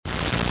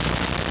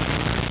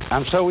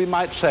And so we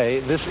might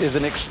say this is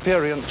an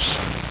experience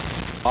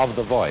of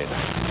the void.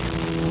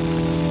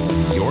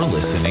 You're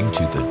listening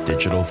to the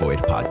Digital Void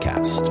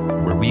Podcast,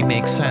 where we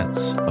make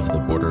sense of the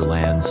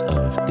borderlands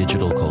of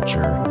digital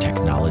culture,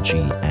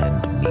 technology,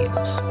 and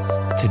memes.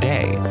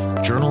 Today,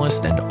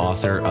 journalist and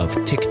author of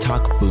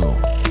TikTok Boom,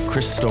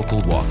 Chris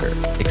Stokel-Walker,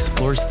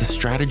 explores the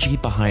strategy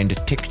behind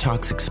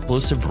TikTok's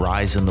explosive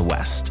rise in the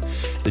West,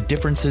 the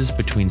differences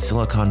between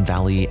Silicon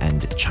Valley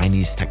and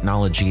Chinese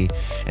technology,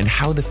 and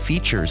how the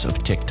features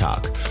of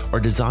TikTok are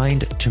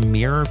designed to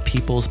mirror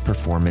people's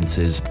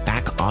performances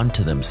back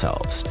onto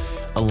themselves,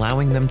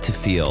 allowing them to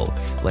feel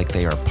like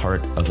they are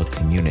part of a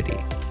community.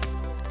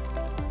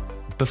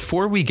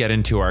 Before we get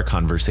into our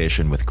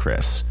conversation with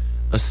Chris,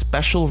 a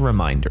special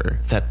reminder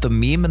that the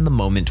Meme in the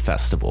Moment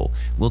Festival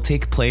will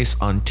take place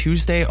on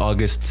Tuesday,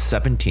 August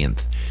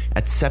 17th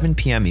at 7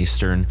 p.m.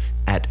 Eastern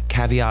at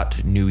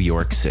Caveat, New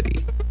York City.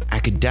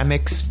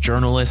 Academics,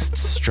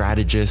 journalists,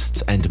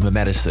 strategists, and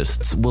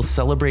memeticists will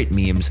celebrate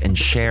memes and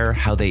share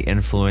how they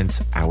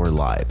influence our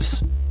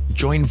lives.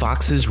 Join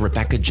Vox's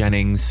Rebecca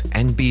Jennings,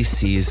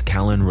 NBC's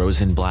Callan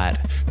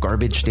Rosenblatt,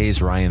 Garbage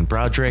Day's Ryan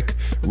Broderick,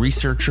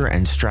 researcher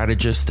and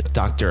strategist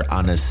Dr.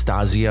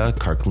 Anastasia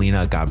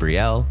Karklina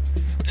Gabriel,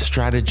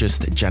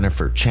 strategist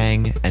Jennifer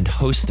Chang, and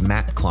host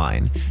Matt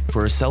Klein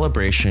for a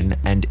celebration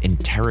and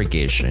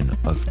interrogation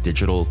of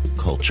digital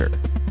culture.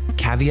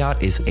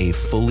 Caveat is a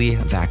fully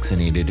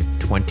vaccinated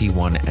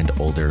 21 and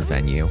older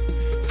venue.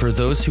 For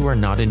those who are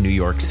not in New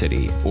York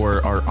City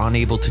or are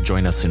unable to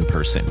join us in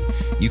person,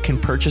 you can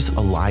purchase a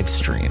live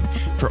stream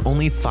for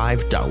only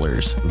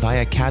 $5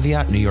 via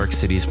Caveat New York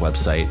City's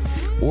website,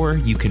 or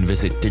you can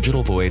visit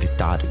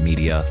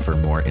digitalvoid.media for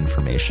more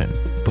information.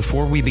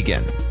 Before we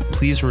begin,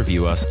 please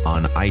review us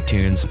on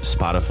iTunes,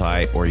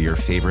 Spotify, or your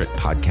favorite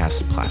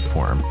podcast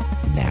platform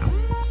now.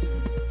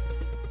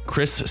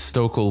 Chris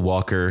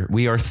Stokel-Walker,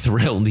 we are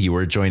thrilled you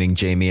are joining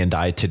Jamie and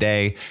I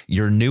today.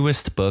 Your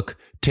newest book,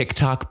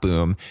 TikTok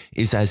Boom,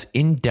 is as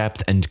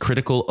in-depth and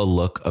critical a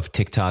look of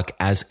TikTok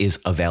as is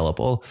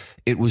available.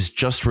 It was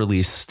just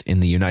released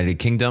in the United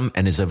Kingdom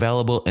and is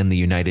available in the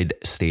United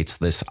States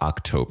this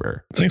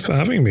October. Thanks for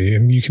having me.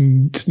 And you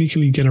can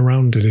sneakily get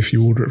around it if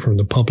you order it from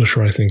the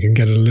publisher, I think, and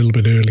get it a little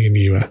bit early in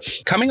the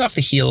US. Coming off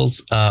the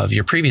heels of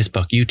your previous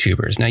book,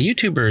 YouTubers. Now,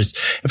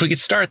 YouTubers, if we could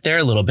start there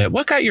a little bit,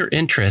 what got your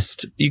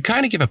interest? You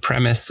kind of give a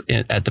premise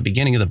at the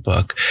beginning of the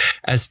book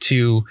as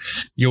to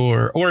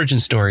your origin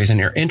stories and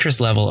your interest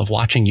level of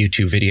watching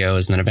YouTube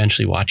videos and then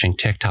eventually watching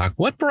TikTok.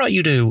 What brought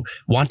you to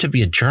want to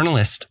be a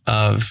journalist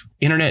of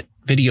internet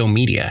video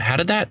media? How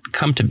did that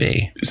come to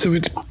be? So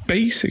it's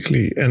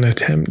basically an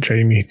attempt,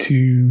 Jamie,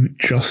 to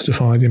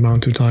justify the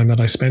amount of time that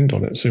I spend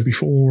on it. So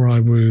before I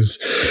was,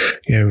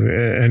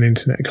 an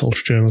internet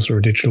culture journalist or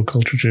a digital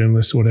culture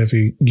journalist, whatever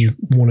you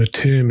want to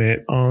term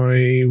it,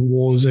 I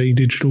was a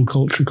digital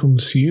culture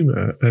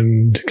consumer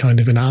and kind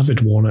of an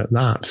avid one at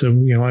that. So,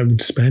 I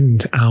would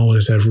spend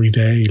hours every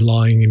day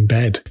lying in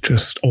bed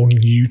just on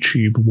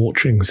YouTube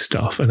watching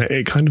stuff. And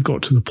it kind of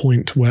got to the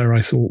point where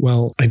I thought,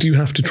 well, I do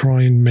have to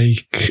try and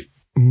make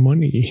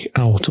money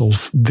out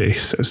of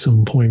this at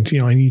some point.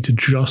 I need to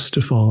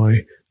justify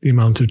the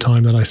amount of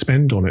time that I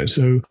spend on it.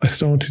 So I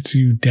started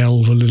to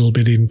delve a little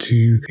bit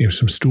into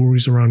some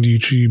stories around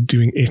YouTube,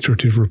 doing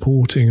iterative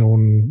reporting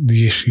on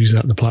the issues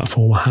that the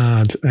platform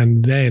had,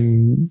 and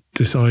then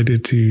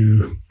decided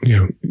to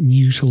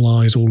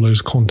utilize all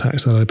those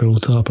contacts that I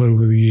built up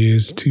over the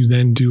years to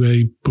then do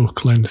a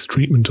book length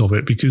treatment of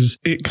it, because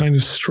it kind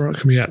of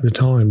struck me at the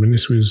time, and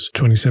this was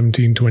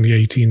 2017,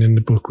 2018, and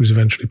the book was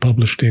eventually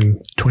published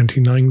in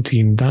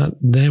 2019, that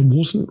there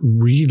wasn't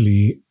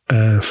really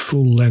a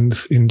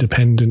full-length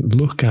independent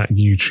look at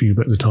YouTube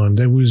at the time.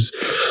 There was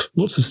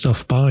lots of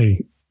stuff by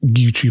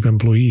YouTube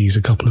employees,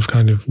 a couple of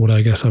kind of what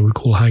I guess I would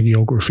call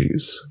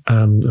hagiographies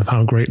of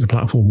how great the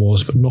platform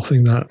was, but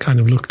nothing that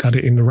kind of looked at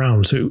it in the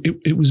round. So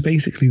it was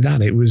basically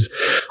that.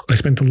 I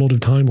spent a lot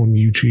of time on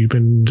YouTube,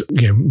 and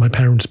my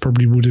parents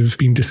probably would have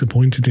been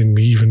disappointed in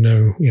me, even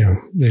though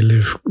they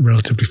live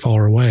relatively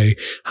far away,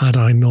 had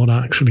I not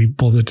actually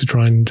bothered to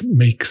try and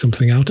make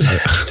something out of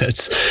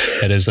it.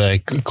 that is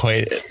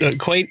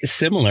quite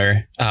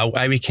similar.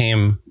 I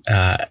became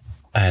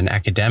an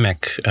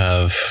academic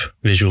of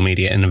visual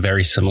media in a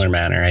very similar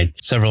manner.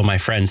 Several of my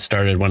friends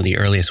started one of the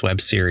earliest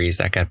web series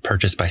that got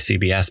purchased by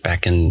CBS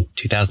back in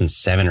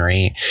 2007 or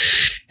 8.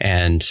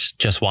 And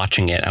just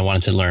watching it, I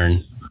wanted to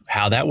learn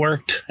how that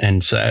worked.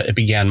 And so it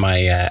began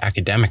my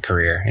academic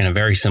career in a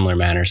very similar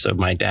manner. So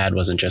my dad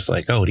wasn't just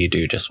like, oh, what do you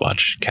do? Just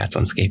watch cats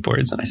on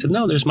skateboards. And I said,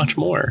 no, there's much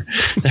more.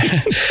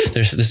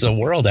 This is a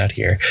world out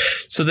here.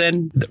 So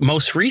then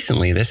most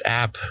recently, this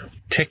app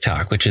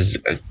TikTok, which is,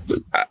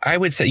 I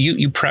would say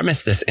you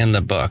premise this in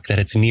the book that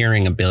it's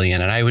nearing 1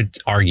 billion. And I would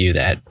argue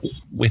that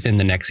within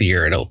the next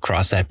year, it'll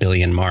cross that 1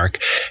 billion mark.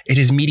 It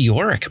is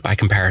meteoric by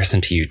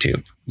comparison to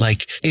YouTube.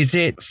 Like, is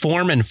it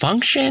form and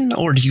function,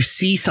 or do you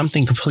see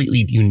something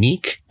completely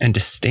unique and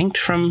distinct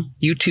from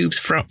YouTube's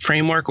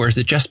framework? Or is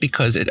it just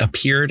because it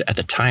appeared at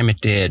the time it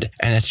did,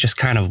 and it's just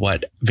kind of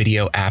what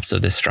video apps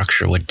of this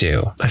structure would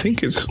do? I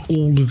think it's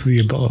all of the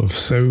above.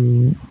 So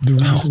the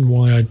reason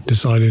why I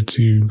decided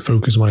to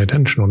focus my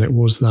attention on it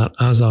was that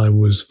as I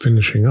was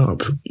finishing up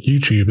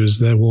YouTubers,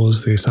 there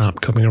was this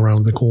app coming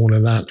around the corner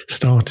that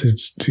started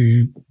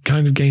to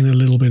kind of gain a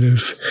little bit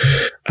of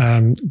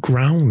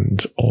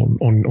ground on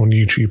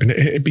YouTube. And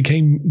it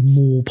became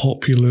more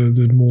popular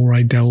the more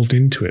I delved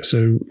into it.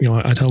 So,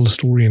 I tell a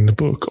story in the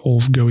book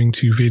of going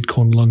to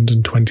VidCon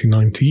London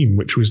 2019,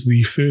 which was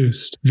the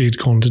first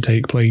VidCon to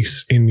take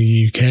place in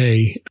the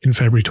UK in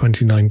February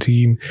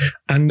 2019.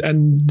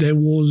 And there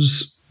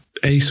was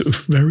a sort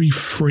of very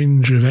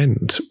fringe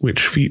event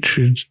which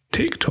featured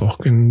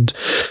TikTok, and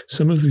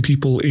some of the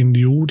people in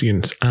the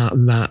audience at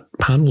that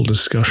panel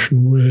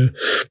discussion were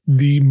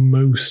the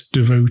most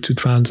devoted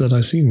fans that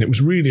I've seen. It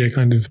was really a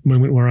kind of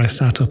moment where I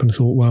sat up and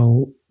thought,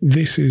 well,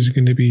 this is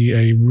going to be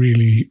a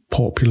really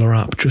popular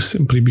app just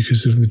simply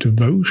because of the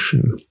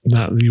devotion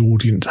that the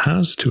audience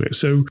has to it.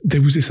 So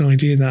there was this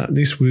idea that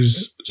this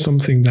was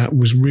something that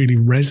was really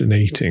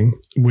resonating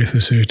with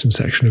a certain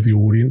section of the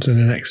audience, and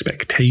an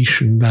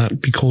expectation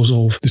that because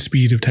of the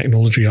speed of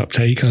technology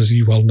uptake, as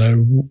you well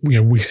know,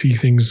 we see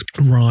things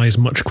rise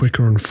much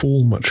quicker and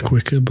fall much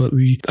quicker. But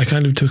I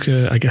kind of took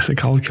a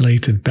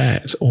calculated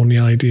bet on the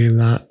idea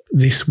that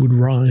this would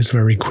rise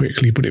very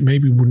quickly, but it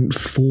maybe wouldn't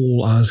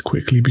fall as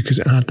quickly because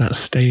it had that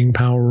staying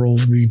power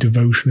of the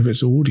devotion of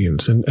its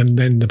audience. And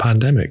then the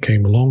pandemic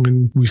came along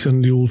and we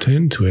suddenly all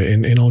turned to it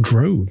in our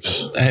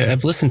droves.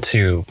 I've listened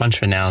to a bunch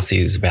of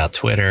analyses about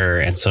Twitter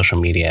and social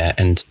media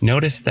and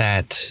noticed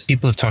that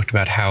people have talked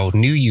about how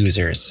new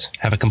users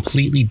have a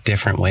completely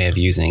different way of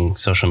using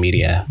social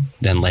media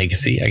than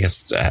legacy, I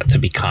guess, to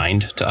be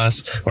kind to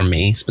us, or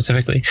me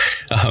specifically,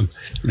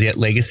 the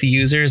legacy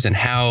users, and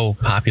how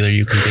popular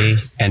you can be.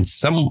 And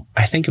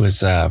I think it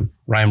was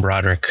Ryan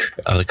Broderick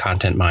of the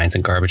Content Minds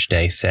and Garbage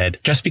Day said,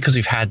 just because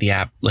we've had the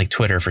app like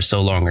Twitter for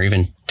so long, or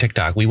even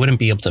TikTok, we wouldn't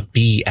be able to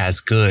be as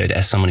good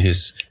as someone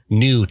who's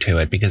new to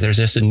it, because there's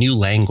just a new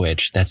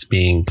language that's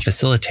being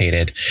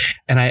facilitated.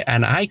 And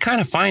I kind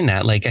of find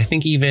that, like, I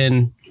think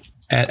even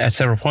at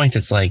several points,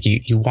 it's like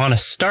you want to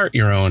start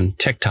your own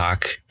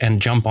TikTok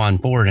and jump on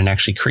board and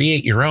actually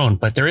create your own.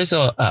 But there is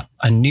a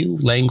new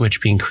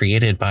language being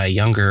created by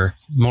younger,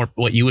 more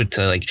what you would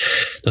say, like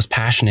those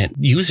passionate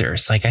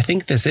users. Like, I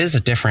think this is a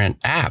different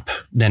app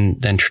than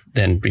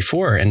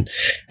before. And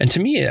to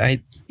me,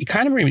 it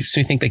kind of makes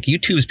me think like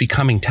YouTube's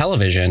becoming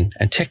television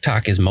and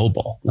TikTok is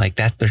mobile. Like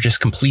that, they're just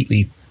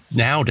completely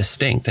now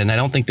distinct. And I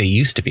don't think they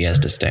used to be as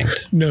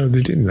distinct. No,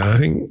 they didn't. I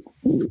think,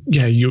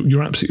 yeah,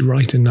 you're absolutely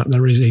right in that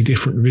there is a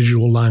different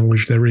visual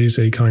language. There is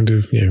a kind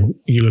of, you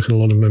look at a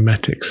lot of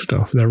memetic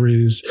stuff. There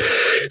is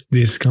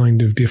this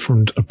kind of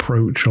different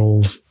approach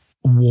of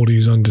what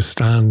is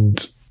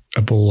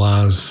understandable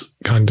as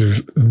kind of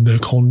the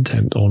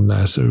content on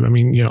there. So, I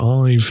mean,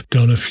 I've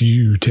done a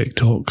few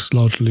TikToks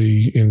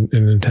largely in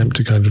an attempt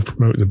to kind of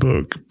promote the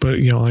book, but,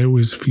 I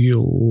always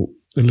feel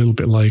a little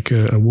bit like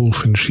a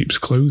wolf in sheep's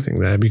clothing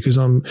there, because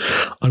I'm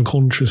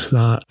conscious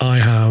that I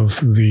have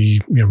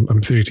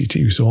I'm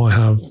 32, so I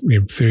have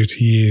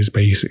 30 years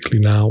basically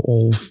now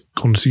of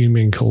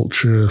consuming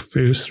culture,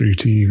 first through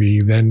TV,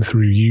 then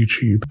through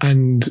YouTube,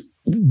 and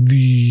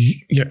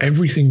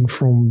everything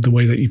from the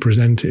way that you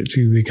present it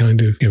to the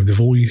kind of the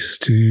voice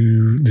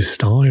to the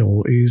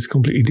style is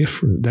completely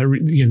different.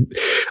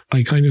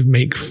 I kind of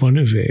make fun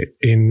of it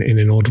in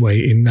an odd way,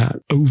 in that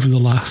over the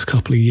last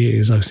couple of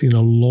years I've seen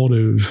a lot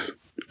of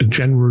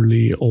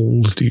generally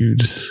old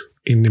dudes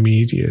in the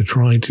media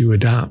try to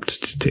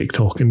adapt to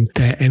TikTok, and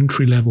their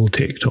entry-level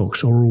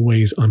TikToks are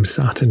always, I'm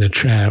sat in a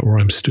chair or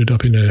I'm stood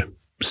up in a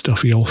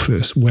stuffy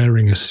office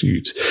wearing a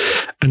suit,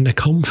 and their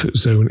comfort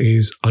zone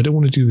is, I don't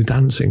want to do the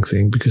dancing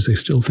thing, because they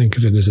still think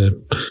of it as a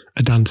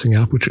dancing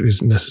app, which it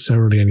isn't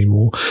necessarily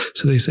anymore.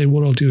 So they say,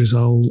 what I'll do is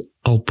I'll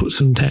put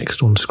some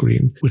text on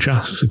screen which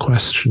asks a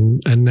question,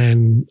 and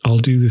then I'll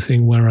do the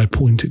thing where I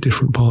point at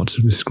different parts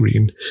of the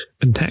screen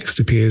and text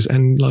appears.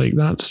 And like,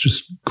 that's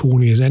just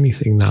corny as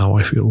anything now,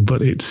 I feel,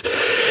 but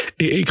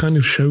it kind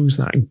of shows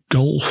that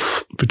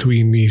gulf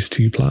between these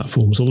two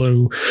platforms.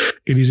 Although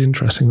it is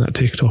interesting that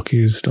TikTok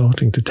is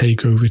starting to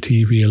take over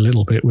TV a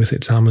little bit with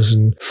its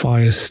Amazon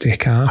Fire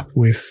Stick app,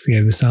 with the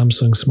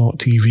Samsung Smart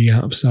TV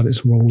apps that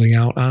it's rolling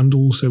out, and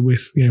also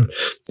with the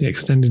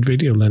extended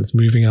video length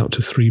moving out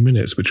to 3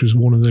 minutes, which was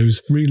one of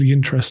those really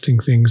interesting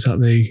things that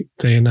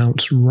they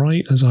announced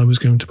right as I was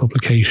going to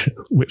publication,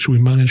 which we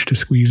managed to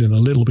squeeze in a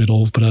little bit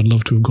of, but I'd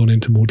love to have gone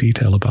into more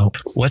detail about.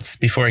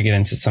 Before I get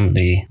into some of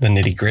the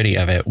nitty gritty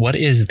of it, what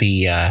is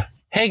the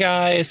 "Hey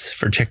guys"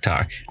 for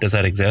TikTok? Does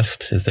that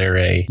exist? Is there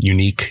a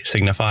unique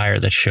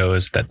signifier that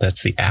shows that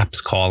that's the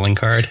app's calling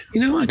card?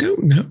 I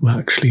don't know,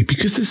 actually,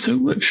 because there's so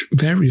much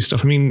various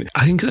stuff. I mean,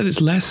 I think that it's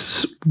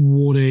less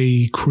what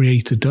a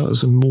creator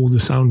does and more the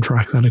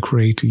soundtrack that a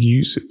creator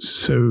uses.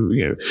 So,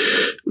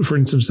 for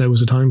instance, there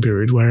was a time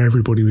period where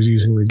everybody was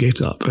using the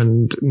GitHub,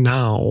 and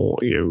now,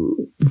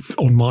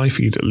 on my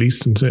feed at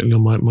least, and certainly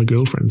on my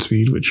girlfriend's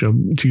feed, which are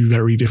two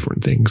very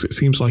different things, it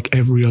seems like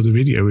every other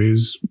video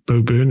is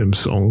Bo Burnham's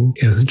song,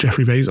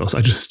 Jeffrey Bezos.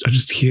 I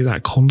just hear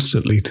that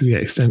constantly, to the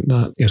extent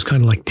that it's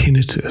kind of like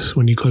tinnitus.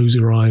 When you close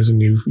your eyes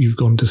and you've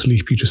gone to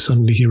sleep, you just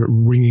suddenly hear it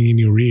ringing in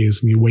your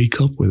ears and you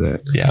wake up with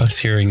it. Yeah, I was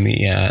hearing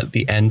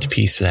the end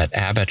piece of that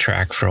ABBA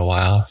track for a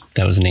while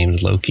that was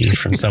named Loki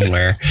from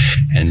somewhere,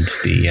 and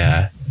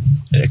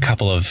a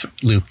couple of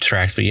loop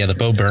tracks. But yeah, the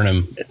Bo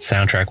Burnham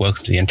soundtrack,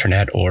 Welcome to the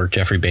Internet, or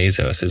Jeffrey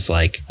Bezos, is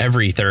like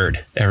every third,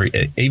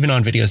 even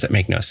on videos that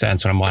make no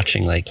sense. When I'm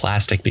watching like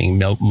plastic being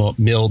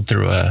milled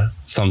through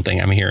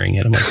something, I'm hearing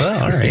it. I'm like,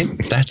 well, all right,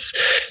 that's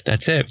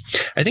it.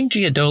 I think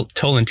Gia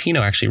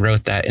Tolentino actually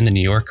wrote that in the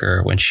New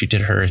Yorker when she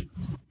did her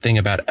thing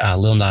about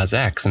Lil Nas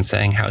X, and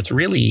saying how it's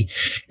really,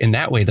 in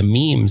that way, the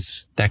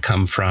memes that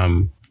come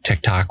from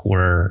TikTok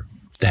were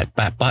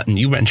that button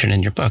you mentioned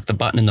in your book, the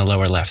button in the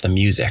lower left, the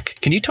music.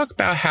 Can you talk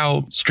about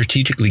how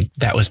strategically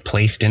that was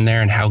placed in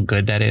there and how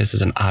good that is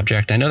as an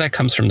object? I know that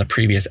comes from the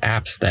previous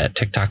apps that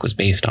TikTok was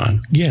based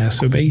on. Yeah,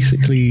 so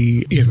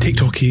basically,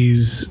 TikTok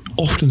is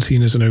often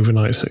seen as an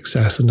overnight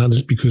success, and that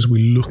is because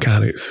we look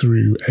at it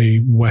through a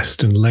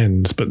Western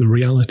lens. But the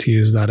reality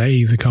is that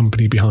the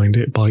company behind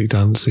it,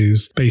 ByteDance,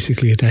 is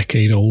basically a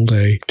decade old.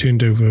 They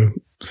turned over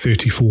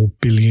 $34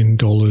 billion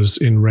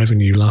in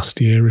revenue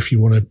last year. If you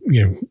want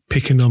to,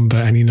 pick a number,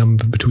 any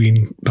number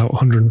between about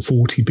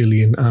 140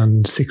 billion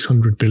and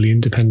 600 billion,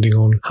 depending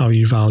on how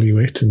you value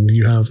it, and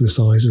you have the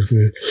size of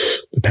the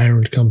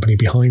parent company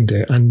behind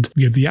it. And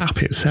the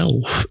app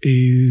itself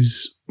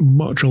is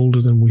much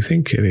older than we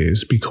think it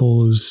is,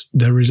 because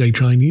there is a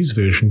Chinese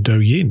version,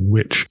 Douyin,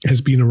 which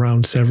has been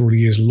around several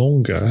years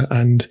longer.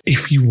 And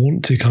if you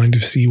want to kind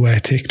of see where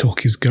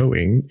TikTok is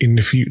going in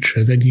the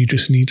future, then you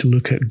just need to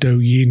look at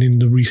Douyin in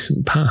the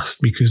recent past,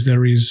 because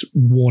there is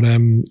what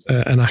an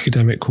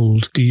academic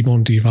called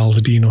Dibondi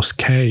Valvadinos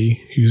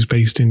K, who's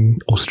based in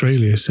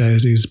Australia,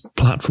 says is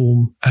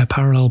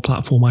parallel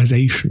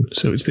platformization.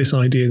 So it's this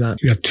idea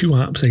that you have two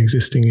apps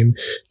existing in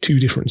two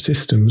different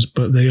systems,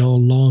 but they are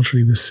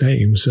largely the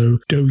same. So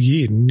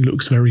Douyin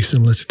looks very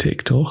similar to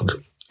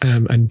TikTok.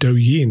 And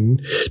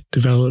Douyin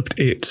developed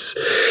its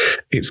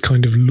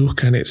kind of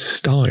look and its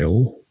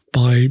style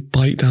by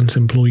ByteDance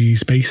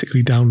employees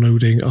basically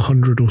downloading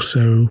 100 or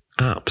so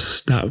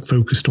apps that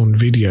focused on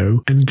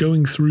video and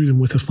going through them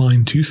with a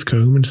fine-tooth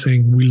comb and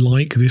saying, we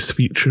like this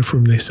feature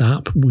from this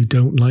app, we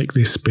don't like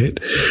this bit,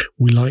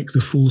 we like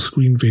the full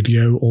screen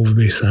video of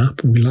this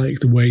app, we like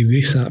the way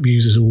this app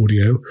uses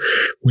audio,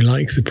 we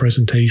like the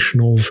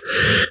presentation of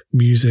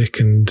music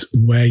and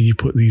where you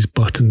put these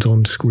buttons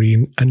on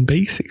screen, and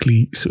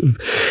basically sort of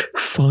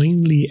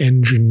finely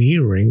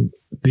engineering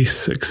this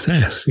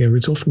success.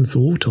 It's often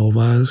thought of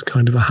as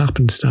kind of a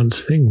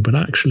happenstance thing, but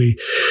actually,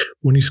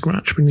 when you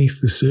scratch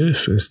beneath the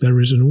surface, there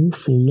is an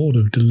awful lot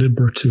of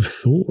deliberative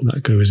thought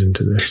that goes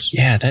into this.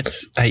 Yeah,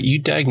 you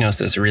diagnose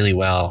this really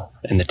well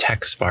in the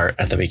text part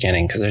at the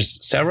beginning, because there's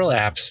several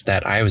apps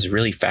that I was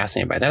really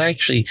fascinated by that I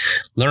actually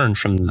learned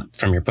from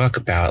your book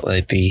about.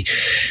 Like the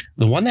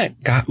one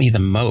that got me the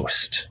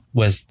most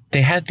was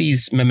they had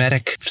these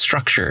mimetic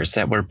structures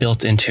that were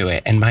built into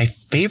it. And my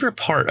favorite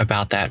part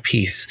about that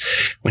piece,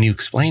 when you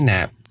explain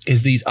that,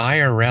 is these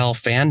IRL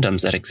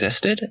fandoms that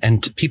existed,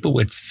 and people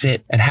would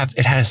sit and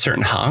it had a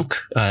certain honk,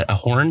 a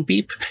horn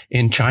beep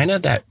in China,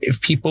 that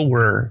if people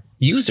were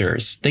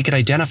users, they could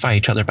identify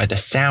each other by the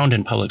sound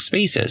in public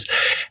spaces.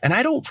 And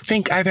I don't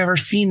think I've ever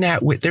seen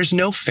that there's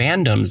no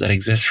fandoms that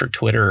exist for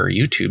Twitter or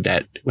YouTube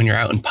that when you're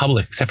out in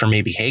public, except for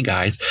maybe Hey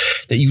Guys,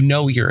 that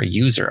you're a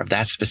user of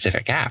that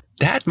specific app.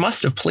 That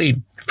must have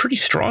played pretty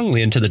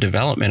strongly into the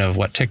development of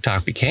what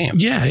TikTok became.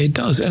 Yeah, it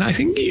does. And I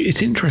think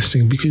it's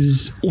interesting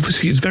because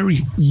obviously it's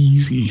very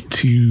easy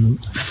to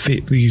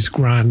fit these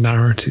grand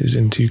narratives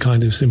into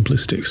kind of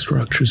simplistic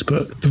structures.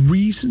 But the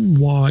reason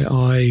why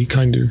I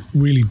kind of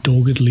really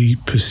doggedly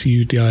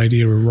pursued the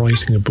idea of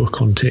writing a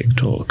book on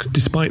TikTok,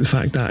 despite the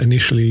fact that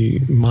initially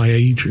my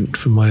agent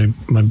for my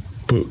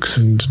books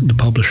and the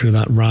publisher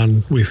that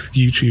ran with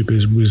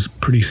YouTubers was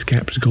pretty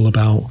skeptical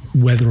about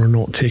whether or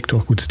not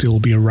TikTok would still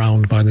be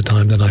around by the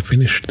time that I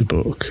finished the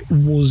book,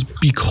 was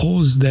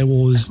because there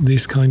was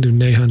this kind of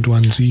Neihan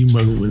Duanzi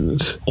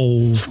moment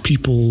of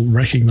people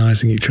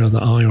recognizing each other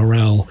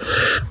IRL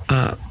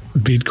at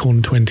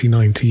VidCon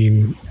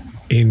 2019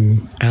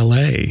 in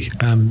LA.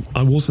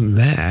 I wasn't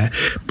there,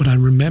 but I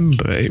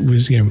remember it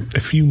was, a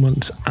few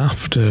months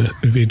after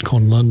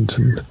VidCon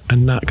London,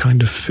 and that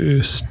kind of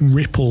first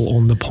ripple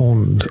on the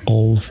pond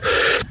of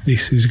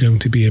this is going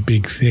to be a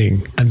big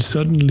thing. And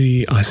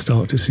suddenly I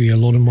start to see a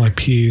lot of my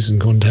peers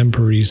and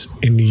contemporaries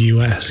in the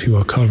US who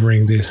are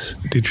covering this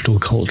digital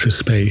culture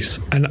space.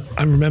 And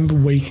I remember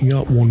waking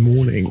up one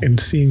morning and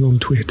seeing on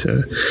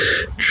Twitter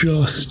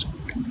just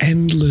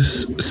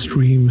endless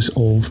streams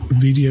of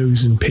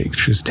videos and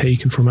pictures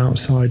taken from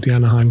outside the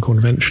Anaheim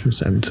Convention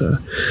Center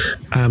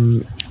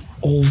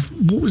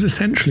of what was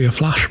essentially a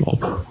flash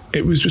mob.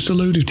 It was just a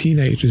load of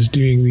teenagers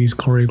doing these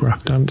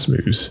choreographed dance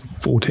moves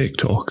for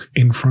TikTok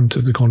in front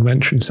of the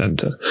convention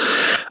center.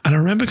 And I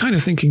remember kind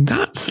of thinking,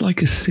 that's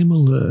like a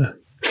similar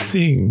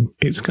thing.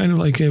 It's kind of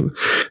like a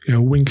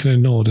wink and a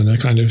nod and a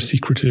kind of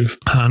secretive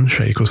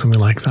handshake or something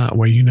like that,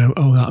 where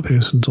that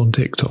person's on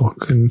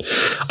TikTok. And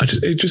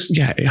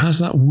it has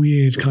that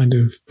weird kind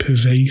of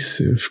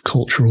pervasive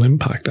cultural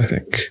impact, I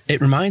think. It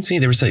reminds me,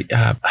 there was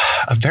a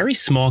very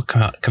small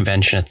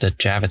convention at the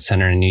Javits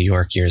Center in New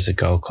York years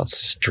ago called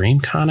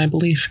StreamCon, I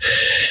believe,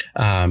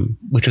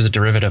 which was a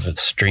derivative of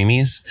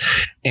Streamies.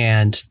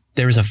 And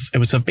it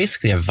was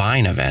basically a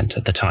Vine event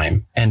at the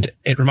time. And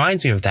it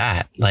reminds me of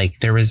that. Like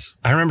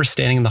I remember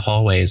standing in the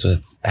hallways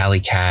with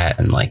Alley Cat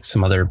and like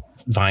some other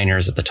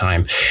Viners at the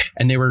time,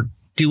 and they were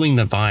doing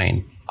the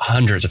Vine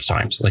hundreds of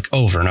times, like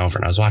over and over.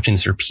 And I was watching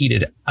this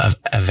repeated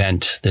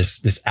event,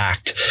 this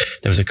act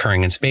that was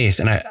occurring in space.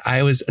 And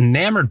I was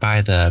enamored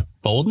by the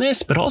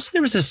boldness, but also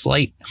there was this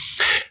slight,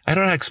 I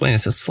don't know how to explain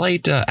this, a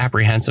slight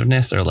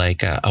apprehensiveness or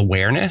like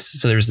awareness.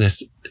 So there's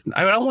this,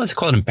 I don't want to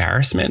call it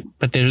embarrassment,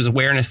 but there's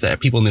awareness that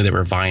people knew they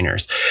were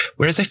Viners.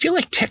 Whereas I feel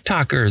like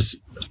TikTokers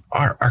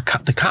are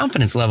the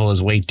confidence level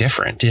is way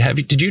different.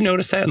 Did you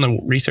notice that in the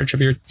research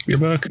of your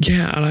book?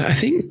 Yeah. And I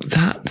think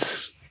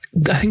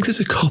there's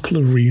a couple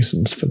of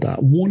reasons for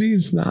that. One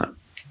is that,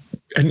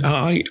 and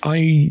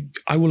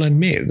I will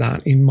admit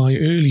that in my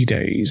early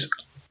days,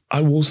 I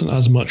wasn't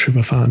as much of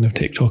a fan of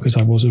TikTok as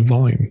I was of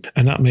Vine.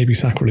 And that may be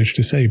sacrilege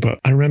to say, but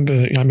I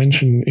remember I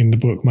mentioned in the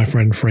book my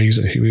friend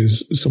Fraser, who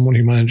is someone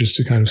who manages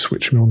to kind of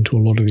switch me on to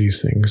a lot of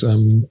these things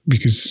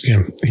because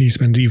he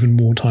spends even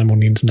more time on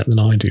the internet than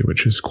I do,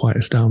 which is quite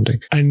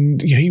astounding.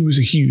 And he was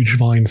a huge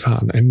Vine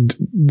fan. And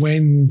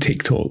when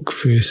TikTok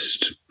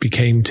first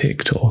became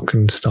TikTok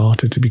and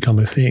started to become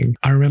a thing,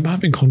 I remember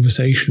having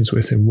conversations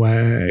with him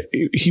where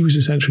he was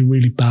essentially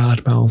really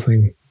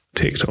bad-mouthing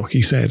TikTok.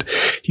 He said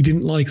he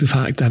didn't like the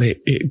fact that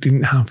it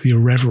didn't have the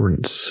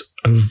irreverence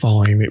of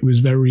Vine. It was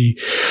very,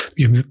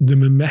 the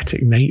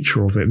mimetic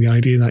nature of it, the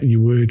idea that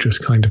you were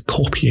just kind of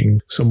copying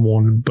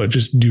someone, but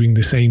just doing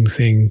the same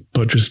thing,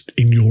 but just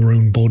in your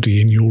own body,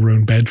 in your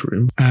own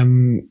bedroom.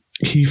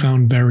 He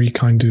found very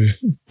kind of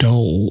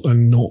dull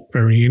and not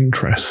very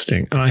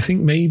interesting. And I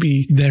think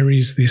maybe there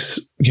is this,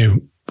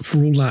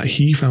 for all that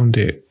he found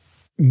it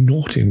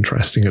not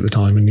interesting at the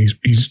time, and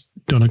he's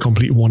done a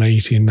complete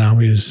 180 and now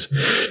is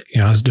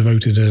as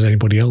devoted as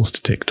anybody else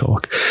to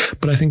TikTok.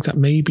 But I think that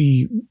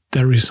maybe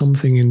there is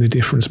something in the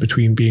difference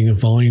between being a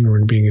Viner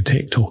and being a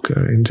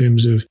TikToker, in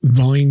terms of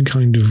Vine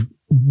kind of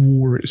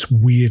wore its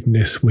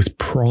weirdness with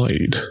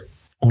pride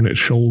on its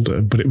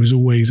shoulder, but it was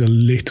always a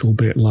little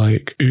bit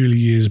like early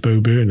years Bo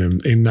Burnham,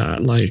 in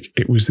that like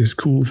it was this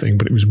cool thing,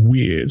 but it was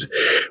weird.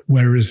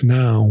 Whereas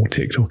now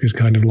TikTok is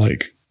kind of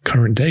like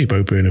current day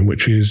Bo Burnham,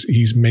 which is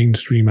he's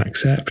mainstream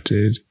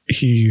accepted,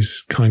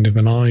 he's kind of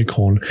an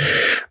icon,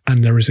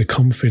 and there is a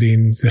comfort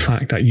in the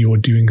fact that you are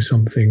doing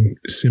something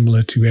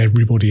similar to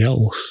everybody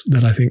else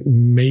that I think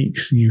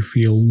makes you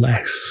feel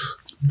less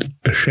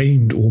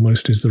ashamed,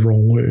 almost is the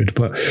wrong word,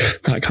 but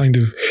that kind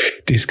of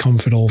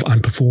discomfort of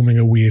I'm performing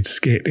a weird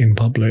skit in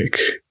public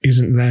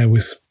isn't there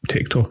with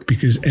TikTok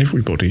because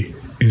everybody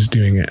is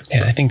doing it.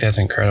 Yeah, I think that's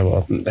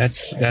incredible.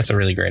 That's a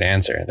really great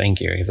answer. Thank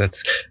you.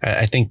 Because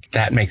I think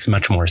that makes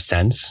much more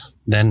sense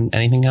than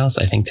anything else.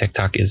 I think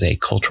TikTok is a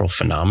cultural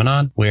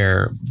phenomenon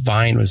where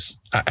Vine was,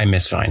 I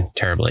miss Vine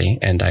terribly.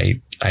 And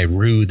I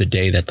rue the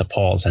day that the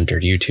Pauls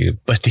entered YouTube,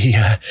 but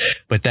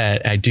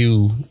that I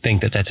do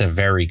think that that's a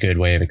very good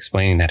way of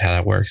explaining that, how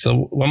that works.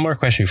 So one more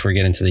question before we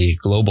get into the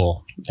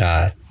global,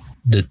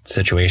 the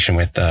situation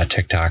with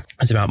TikTok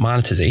is about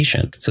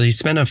monetization. So you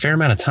spend a fair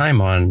amount of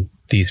time on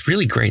these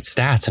really great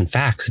stats and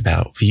facts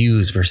about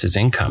views versus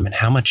income and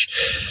how much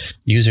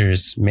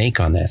users make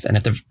on this. And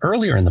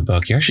earlier in the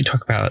book, you actually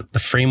talk about the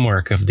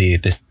framework of the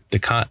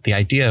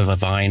idea of a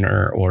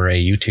Viner or a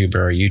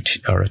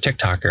YouTuber or a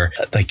TikToker,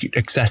 like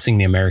accessing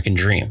the American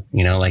dream,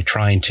 like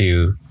trying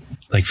to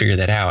like figure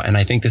that out. And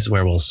I think this is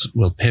where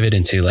we'll pivot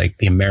into like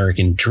the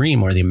American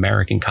dream or the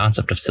American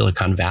concept of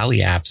Silicon Valley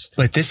apps.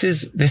 But this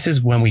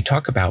is when we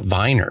talk about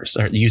Viners,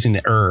 or using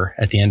the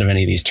at the end of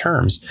any of these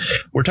terms,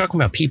 we're talking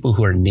about people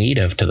who are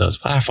native to those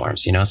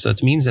platforms, so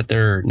it means that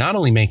they're not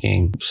only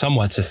making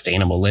somewhat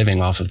sustainable living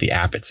off of the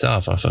app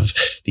itself, off of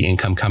the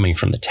income coming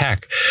from the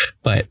tech,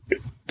 but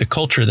the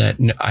culture that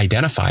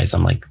identifies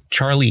them. Like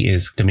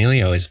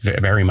D'Amelio is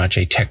very much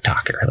a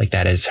TikToker. Like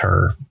that is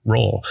her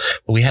role.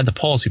 But we had the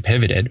Pauls who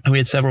pivoted, and we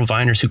had several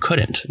Viners who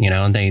couldn't,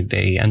 and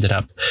they ended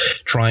up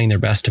trying their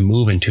best to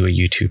move into a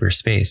YouTuber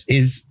space.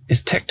 Is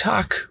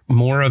TikTok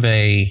more of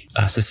a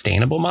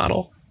sustainable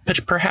model,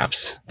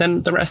 perhaps,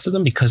 than the rest of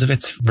them because of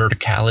its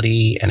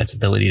verticality and its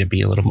ability to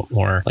be a little bit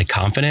more like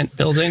confident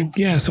building?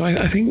 Yeah, so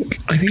I think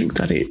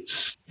that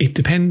it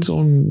depends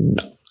on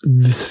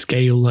the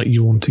scale that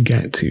you want to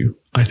get to,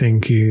 I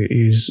think,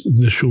 is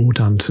the short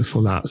answer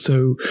for that.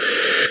 So,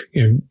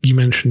 you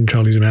mentioned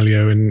Charli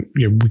D'Amelio, and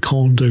we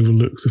can't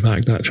overlook the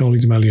fact that Charli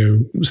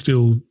D'Amelio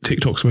still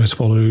TikTok's most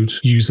followed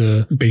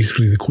user,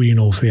 basically the queen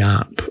of the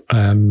app.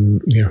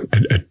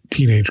 A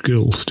teenage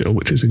girl still,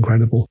 which is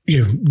incredible.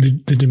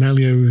 The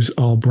D'Amelios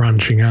are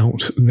branching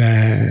out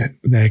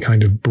their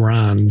kind of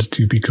brand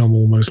to become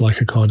almost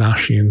like a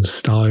Kardashian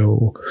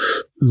style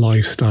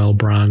lifestyle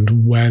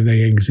brand where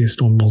they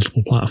exist on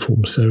multiple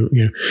platforms. So,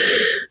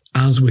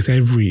 as with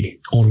every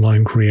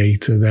online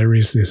creator, there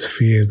is this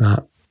fear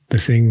that the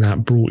thing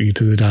that brought you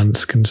to the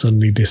dance can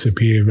suddenly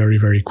disappear very,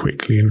 very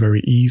quickly and very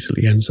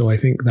easily. And so I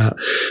think that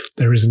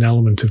there is an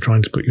element of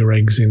trying to put your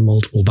eggs in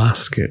multiple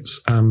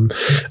baskets. And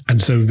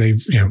so they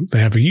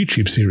have a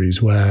YouTube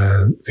series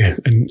where,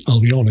 and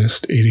I'll be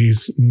honest, it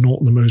is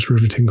not the most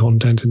riveting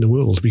content in the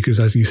world because,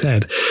 as you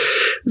said,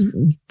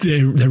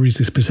 there is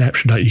this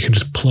perception that you can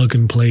just plug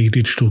and play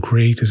digital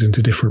creators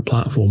into different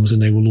platforms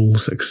and they will all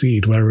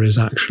succeed. Whereas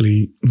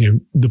actually,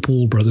 the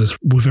Paul brothers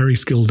were very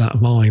skilled at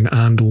Vine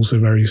and also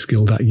very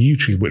skilled at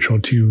YouTube, which are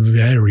two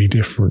very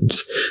different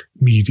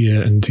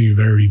media and two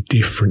very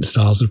different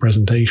styles of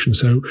presentation.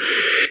 So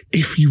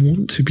if you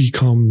want to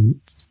become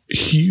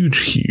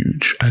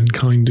huge and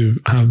kind of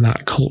have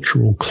that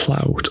cultural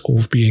clout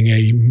of being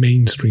a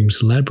mainstream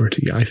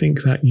celebrity, I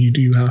think that you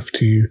do have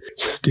to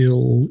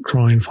still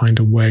try and find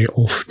a way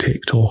off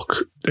TikTok,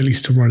 at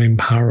least to run in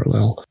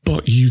parallel.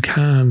 But you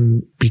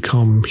can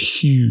become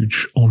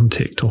huge on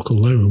TikTok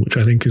alone, which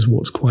I think is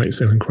what's quite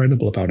so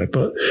incredible about it.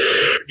 But,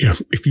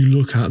 if you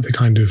look at the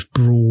kind of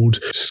broad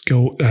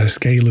scale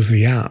of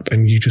the app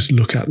and you just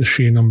look at the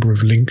sheer number of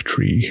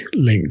Linktree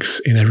links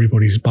in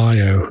everybody's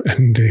bio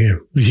and the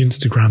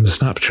Instagram, the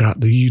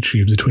Snapchat, the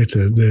YouTube, the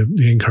Twitter,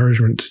 the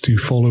encouragement to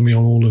follow me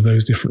on all of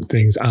those different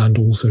things and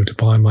also to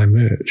buy my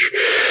merch,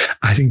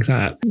 I think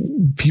that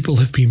people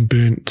have been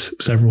burnt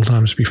several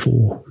times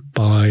before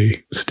by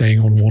staying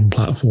on one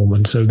platform.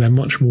 And so they're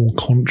much more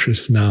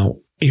conscious now,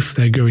 if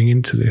they're going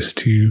into this,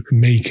 to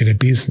make it a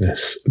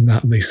business,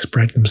 that they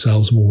spread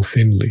themselves more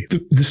thinly.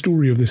 The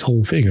story of this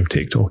whole thing of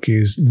TikTok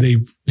is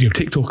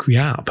TikTok, the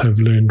app, have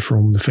learned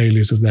from the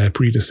failures of their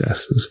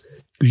predecessors.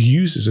 The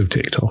users of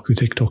TikTok, the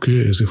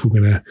TikTokers, if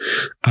we're going to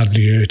add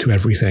the to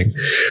everything,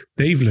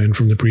 they've learned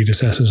from the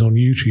predecessors on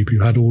YouTube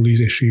who had all these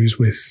issues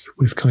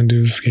with kind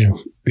of,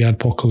 the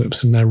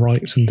adpocalypse and their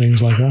rights and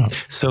things like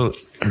that. So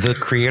the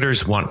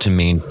creators want to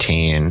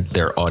maintain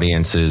their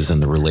audiences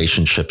and the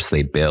relationships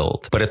they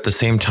build. But at the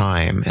same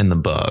time, in the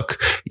book,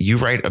 you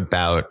write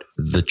about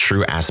the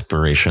true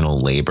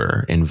aspirational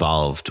labor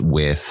involved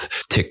with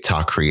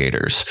TikTok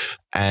creators.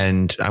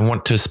 And I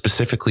want to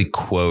specifically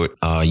quote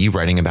you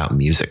writing about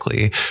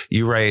Musical.ly.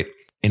 You write,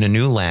 "In a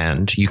new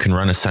land, you can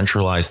run a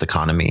centralized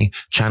economy,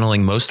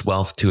 channeling most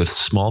wealth to a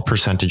small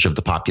percentage of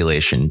the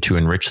population to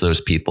enrich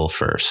those people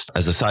first."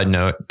 As a side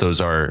note,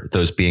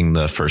 those being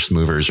the first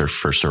movers or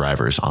first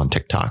arrivers on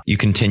TikTok. You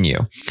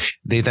continue,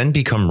 "They then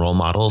become role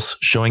models,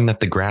 showing that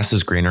the grass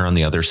is greener on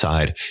the other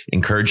side,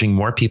 encouraging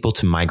more people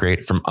to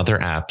migrate from other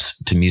apps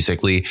to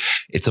Musical.ly.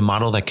 It's a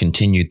model that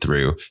continued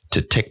through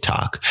to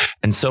TikTok."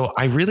 And so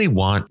I really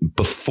want,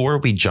 before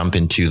we jump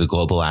into the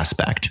global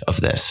aspect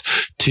of this,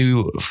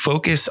 to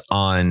focus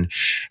on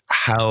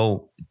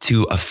how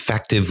to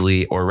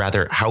effectively, or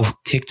rather how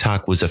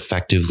TikTok was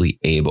effectively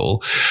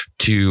able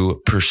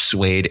to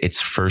persuade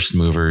its first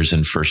movers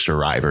and first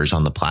arrivers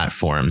on the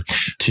platform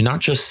to not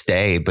just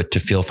stay, but to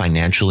feel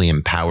financially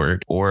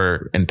empowered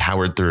or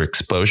empowered through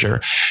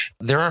exposure.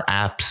 There are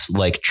apps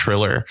like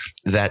Triller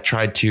that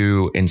tried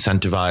to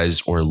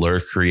incentivize or lure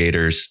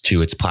creators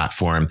to its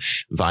platform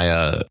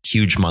via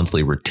huge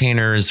monthly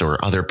retainers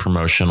or other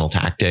promotional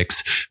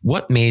tactics.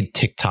 What made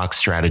TikTok's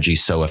strategy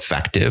so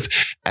effective,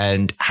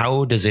 and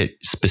how does it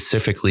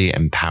specifically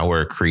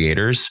empower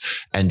creators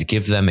and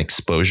give them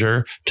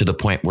exposure to the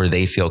point where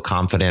they feel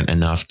confident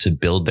enough to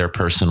build their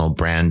personal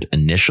brand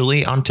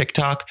initially on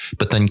TikTok,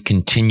 but then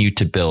continue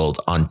to build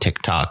on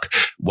TikTok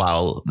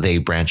while they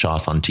branch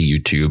off onto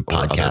YouTube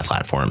or other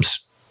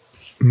platforms?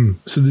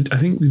 So I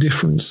think the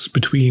difference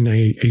between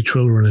a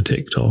Triller and a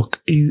TikTok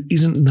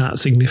isn't that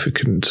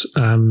significant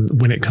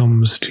when it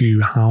comes to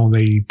how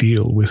they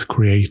deal with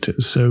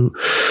creators. So,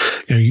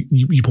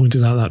 you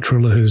pointed out that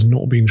Triller has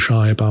not been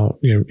shy about,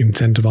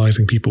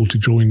 incentivizing people to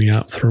join the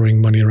app, throwing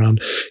money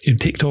around.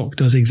 TikTok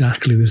does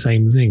exactly the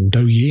same thing.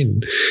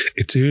 Douyin,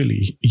 its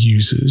early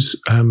users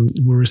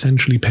were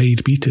essentially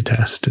paid beta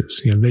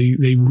testers.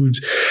 They would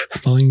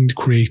find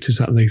creators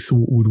that they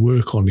thought would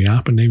work on the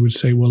app, and they would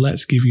say, well,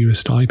 let's give you a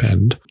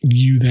stipend.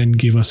 You then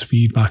give us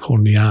feedback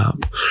on the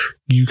app.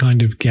 You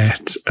kind of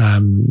get,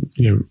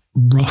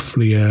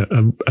 roughly a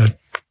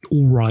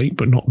all right,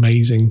 but not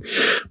amazing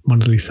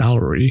monthly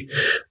salary,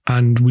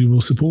 and we will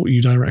support you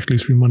directly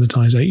through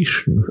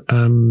monetization.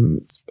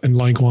 And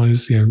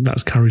likewise,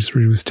 that's carried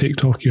through with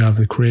TikTok. You have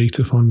the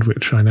Creator Fund,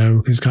 which I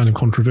know is kind of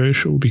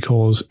controversial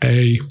because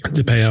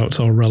the payouts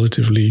are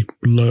relatively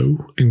low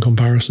in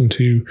comparison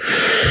to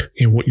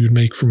what you would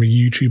make from a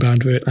YouTube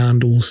advert,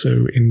 and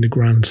also in the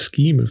grand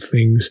scheme of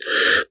things,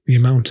 the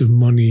amount of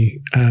money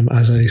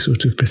as a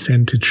sort of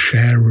percentage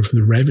share of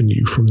the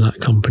revenue from that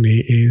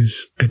company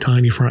is a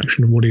tiny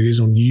fraction of what it is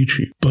on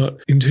YouTube. But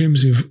in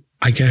terms of,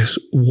 I guess,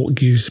 what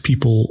gives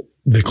people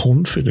the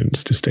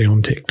confidence to stay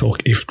on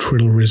TikTok, if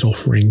Triller is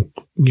offering,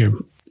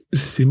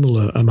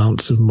 similar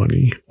amounts of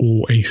money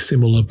or a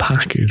similar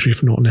package,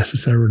 if not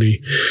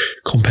necessarily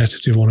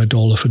competitive on a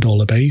dollar for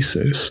dollar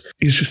basis,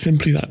 is just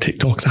simply that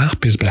TikTok's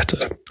app is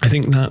better. I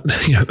think that,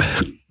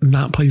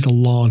 that plays a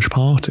large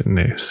part in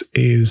this.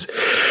 Is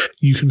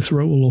you can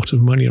throw a lot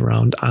of money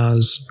around,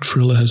 as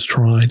Triller has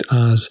tried,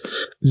 as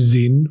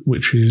Zyn,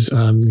 which is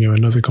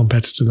another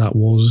competitor that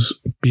was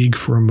big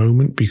for a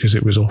moment because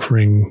it was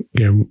offering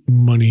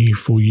money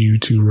for you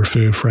to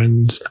refer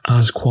friends,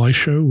 as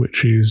Kuaishou,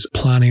 which is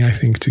planning, I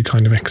think, to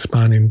kind of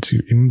expand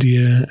into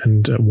India,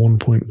 and at one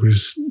point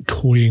was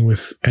toying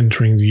with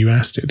entering the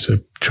US. It's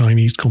a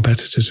Chinese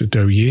competitor to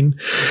Douyin.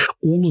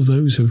 All of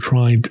those have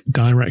tried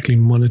directly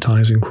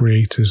monetizing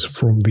creators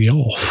from the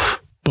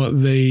off,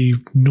 but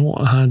they've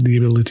not had the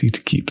ability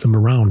to keep them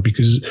around,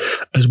 because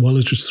as well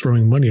as just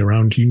throwing money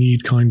around, you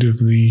need kind of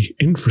the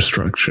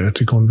infrastructure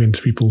to convince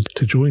people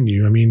to join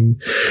you. I mean,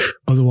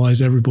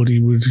 otherwise everybody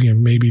would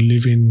maybe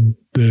live in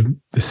the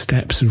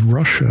steppes of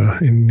Russia,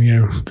 in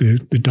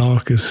the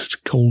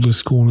darkest,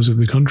 coldest corners of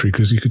the country,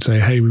 because you could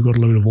say, hey, we've got a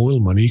load of oil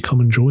money, come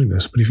and join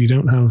us. But if you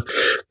don't have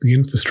the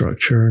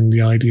infrastructure and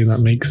the idea that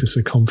makes this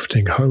a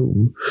comforting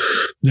home,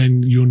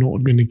 then you're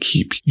not going to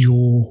keep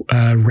your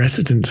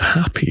residents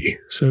happy.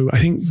 So I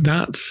think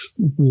that's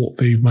what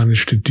they've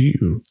managed to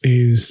do,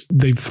 is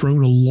they've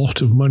thrown a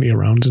lot of money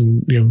around,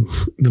 and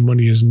the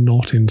money is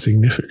not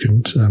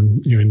insignificant.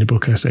 In the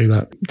book I say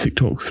that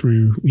TikTok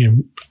threw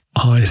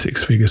high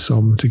six-figure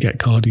sum to get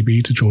Cardi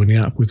B to join the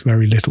app with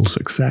very little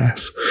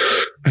success.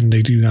 And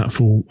they do that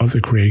for other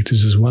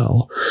creators as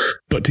well.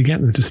 But to get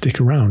them to stick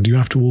around, you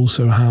have to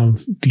also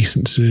have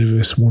decent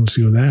service once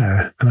you're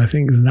there. And I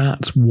think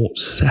that's what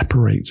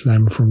separates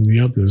them from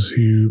the others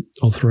who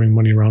are throwing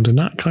money around. And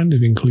that kind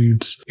of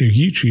includes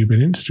YouTube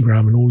and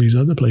Instagram and all these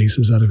other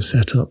places that have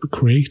set up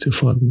creator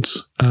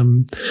funds.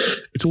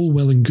 It's all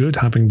well and good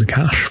having the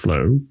cash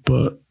flow,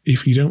 but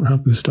if you don't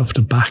have the stuff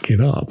to back it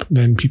up,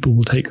 then people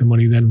will take the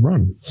money, then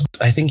run.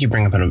 I think you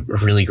bring up a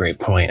really great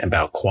point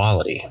about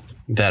quality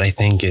that I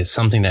think is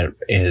something that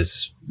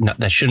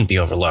shouldn't be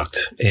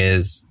overlooked.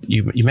 Is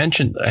you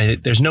mentioned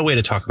there's no way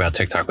to talk about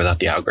TikTok without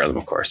the algorithm,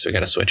 of course. So we got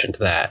to switch into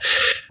that.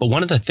 But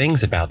one of the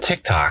things about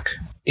TikTok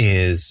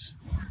is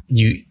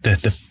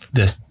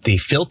the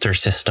filter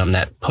system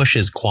that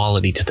pushes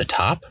quality to the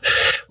top,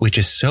 which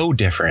is so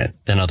different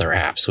than other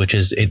apps, which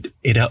is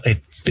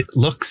it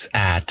looks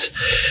at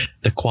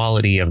the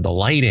quality of the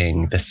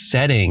lighting, the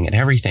setting, and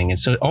everything. And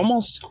so it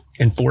almost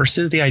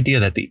enforces the idea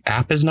that the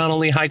app is not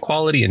only high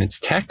quality in its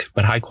tech,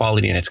 but high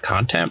quality in its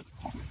content.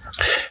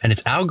 And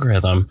its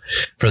algorithm,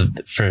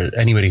 for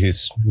anybody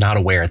who's not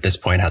aware at this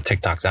point how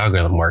TikTok's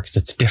algorithm works,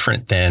 it's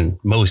different than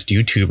most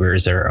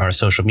YouTubers or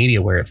social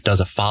media, where it does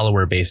a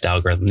follower-based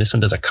algorithm. This one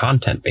does a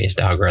content-based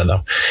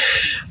algorithm.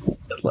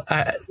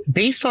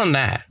 Based on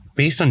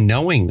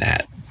knowing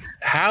that,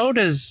 how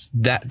does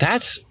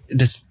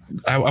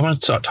I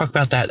want to talk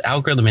about that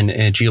algorithm in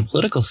a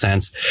geopolitical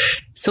sense.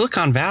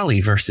 Silicon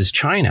Valley versus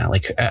China,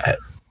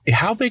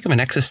 how big of an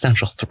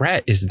existential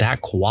threat is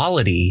that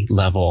quality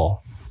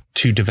level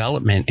to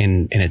development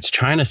in its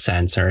China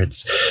sense, or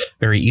its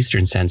very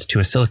Eastern sense, to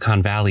a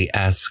Silicon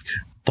Valley-esque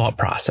thought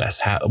process?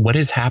 What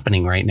is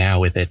happening right now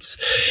with its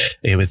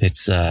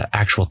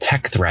actual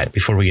tech threat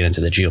before we get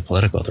into the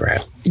geopolitical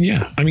threat?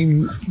 Yeah, I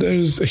mean,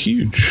 there's a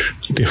huge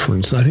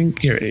difference. I think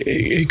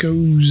it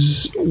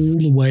goes all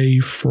the way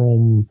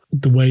from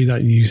the way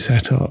that you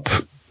set up,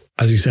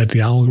 as you said, the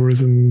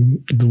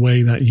algorithm, the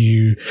way that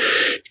you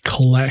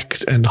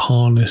collect and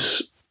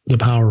harness the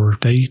power of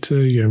data.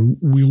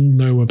 We all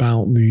know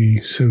about the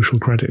social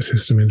credit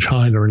system in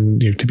China,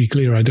 and to be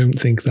clear, I don't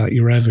think that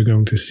you're ever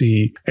going to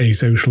see a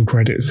social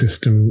credit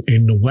system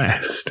in the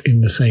West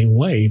in the same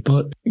way,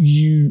 but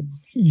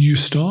you're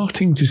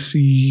starting to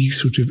see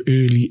sort of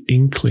early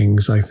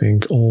inklings, I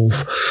think,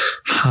 of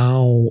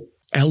how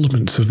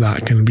elements of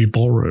that can be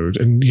borrowed.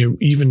 And,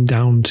 even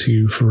down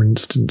to, for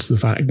instance, the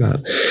fact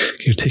that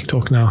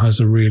TikTok now has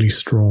a really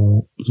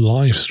strong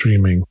live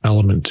streaming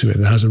element to it.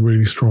 It has a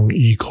really strong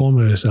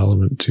e-commerce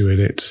element to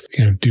it. It's,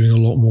 doing a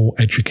lot more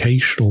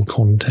educational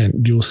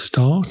content. You're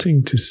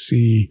starting to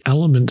see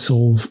elements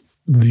of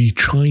the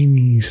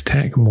Chinese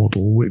tech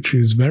model, which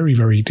is very,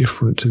 very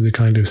different to the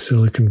kind of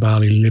Silicon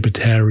Valley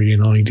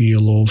libertarian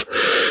ideal of,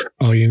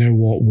 oh, you know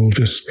what,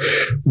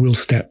 we'll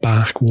step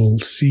back, we'll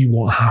see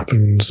what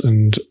happens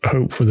and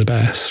hope for the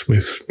best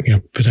with,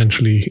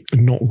 potentially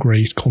not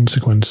great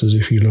consequences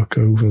if you look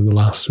over the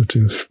last sort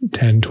of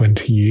 10,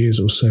 20 years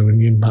or so and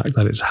the impact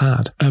that it's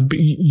had. But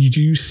you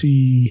do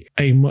see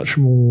a much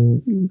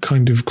more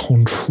kind of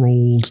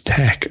controlled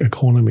tech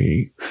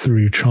economy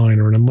through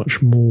China and a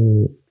much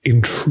more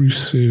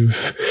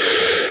intrusive,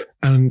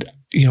 and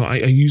I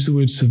use the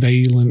word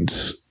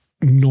surveillance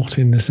not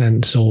in the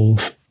sense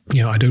of,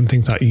 I don't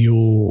think that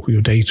your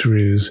data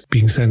is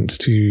being sent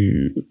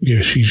to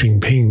Xi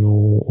Jinping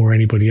or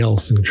anybody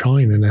else in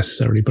China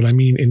necessarily, but I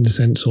mean in the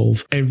sense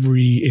of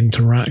every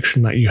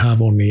interaction that you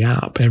have on the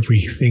app,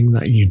 everything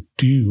that you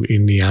do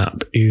in the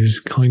app is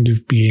kind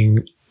of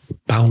being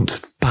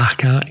bounced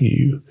back at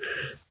you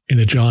in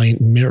a giant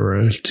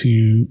mirror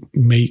to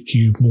make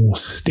you more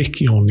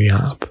sticky on the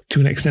app to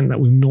an extent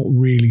that we've not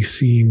really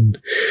seen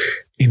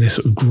in a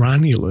sort of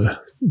granular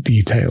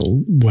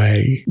detail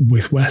way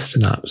with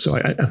Western apps. So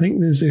I think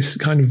there's this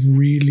kind of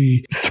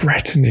really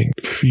threatening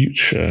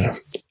future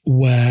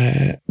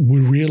where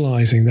we're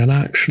realizing that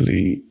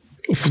actually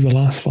for the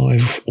last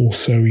 5 or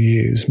so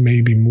years,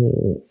 maybe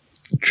more,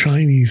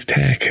 Chinese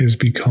tech has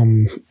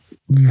become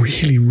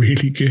really,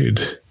 really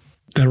good.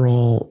 There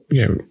are,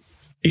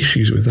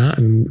 issues with that,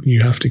 and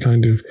you have to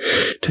kind of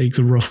take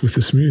the rough with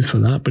the smooth for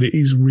that, but it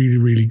is really,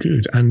 really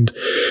good. And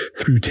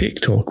through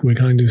TikTok, we're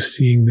kind of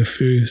seeing the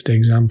first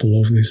example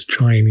of this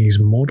Chinese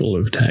model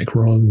of tech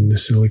rather than the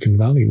Silicon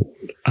Valley one.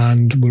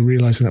 And we're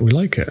realizing that we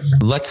like it.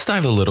 Let's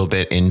dive a little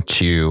bit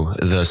into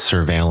the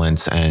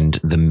surveillance and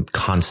the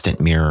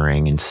constant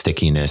mirroring and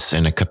stickiness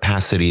in a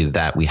capacity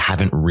that we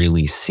haven't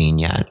really seen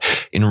yet.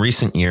 In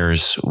recent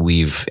years,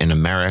 we've, in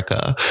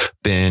America,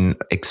 been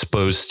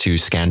exposed to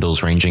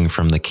scandals ranging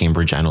from the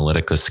Cambridge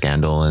Analytica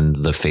scandal and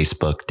the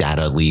Facebook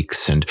data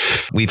leaks. And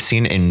we've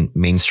seen in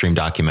mainstream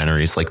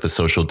documentaries like The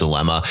Social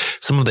Dilemma,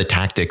 some of the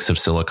tactics of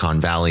Silicon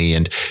Valley.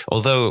 And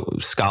although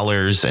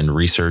scholars and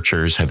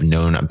researchers have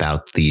known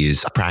about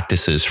these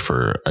practices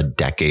for a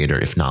decade or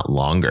if not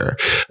longer,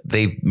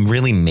 they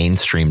really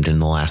mainstreamed in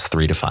the last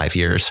 3 to 5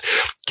 years.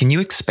 Can you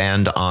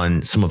expand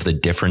on some of the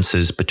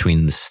differences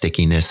between the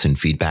stickiness and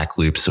feedback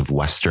loops of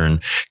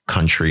Western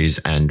countries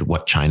and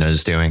what China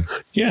is doing?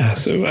 Yeah.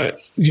 So,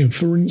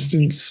 for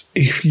instance,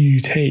 if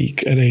you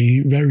take at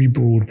a very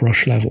broad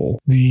brush level,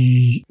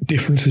 the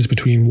differences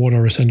between what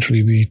are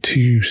essentially the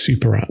 2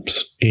 super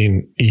apps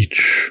in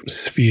each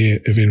sphere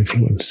of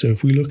influence. So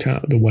if we look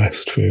at the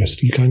West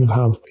first, you kind of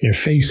have,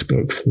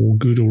 Facebook, for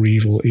good or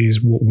evil,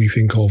 is what we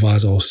think of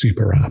as our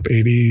super app.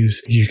 It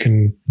is, you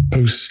can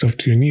post stuff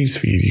to your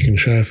newsfeed, you can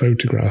share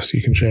photographs,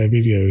 you can share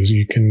videos,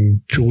 you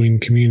can join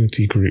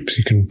community groups,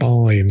 you can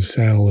buy and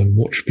sell and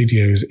watch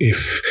videos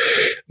if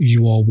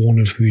you are one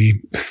of the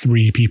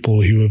 3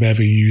 people who have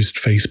ever used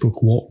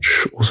Facebook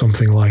Watch or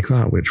something like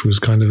that, which was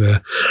kind of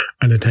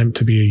an attempt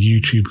to be a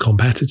YouTube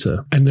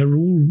competitor. And they're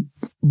all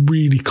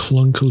really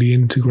clunkily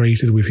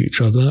integrated with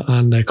each other,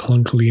 and they're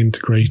clunkily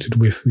integrated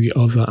with the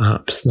other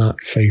apps that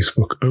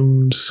Facebook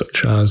owns,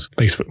 such as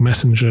Facebook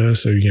Messenger.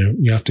 So,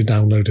 you have to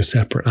download a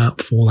separate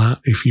app for that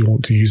if you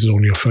want to use it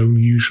on your phone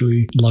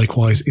usually.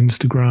 Likewise,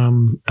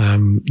 Instagram,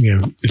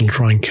 it'll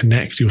try and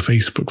connect your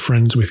Facebook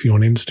friends with you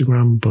on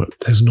Instagram, but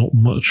there's not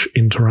much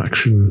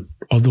interaction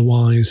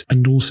otherwise.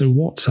 And also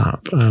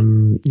WhatsApp,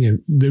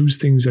 those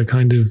things are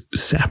kind of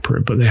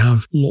separate, but they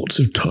have lots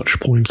of touch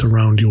points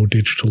around your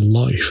digital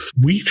life.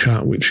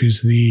 WeChat, which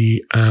is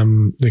the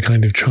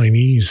kind of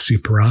Chinese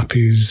super app,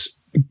 is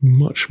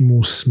much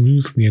more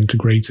smoothly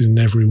integrated in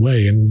every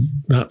way, and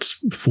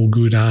that's for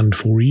good and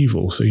for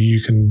evil. So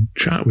you can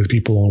chat with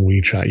people on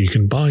WeChat, you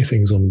can buy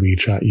things on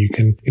WeChat, you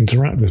can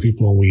interact with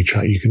people on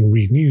WeChat, you can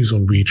read news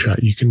on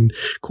WeChat, you can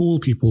call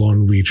people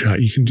on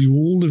WeChat, you can do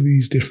all of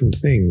these different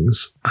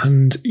things,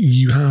 and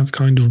you have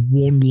kind of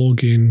one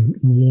login,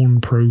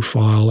 one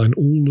profile, and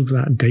all of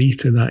that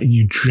data that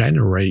you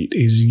generate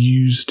is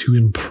used to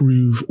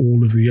improve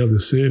all of the other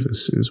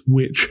services,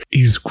 which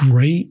is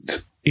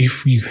great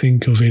if you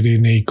think of it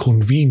in a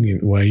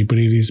convenient way, but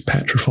it is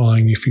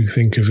petrifying if you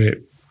think of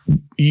it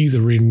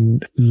either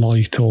in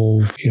light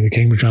of the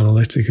Cambridge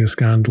Analytica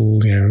scandal,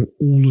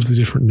 all of the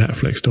different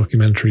Netflix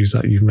documentaries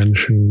that you've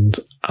mentioned,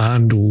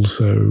 and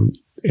also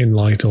in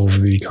light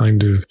of the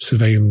kind of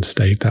surveillance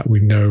state that we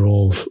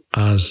know of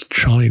as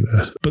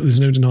China. But there's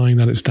no denying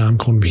that it's damn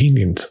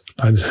convenient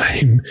by the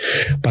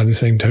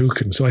same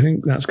token. So I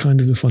think that's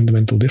kind of the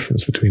fundamental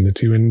difference between the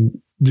two.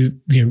 And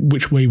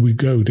which way we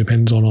go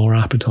depends on our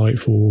appetite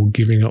for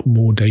giving up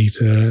more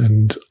data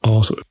and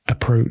our sort of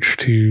approach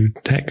to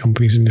tech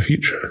companies in the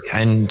future.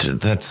 And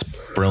that's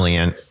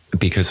brilliant.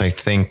 because I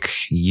think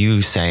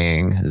you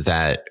saying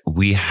that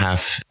we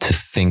have to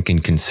think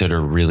and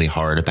consider really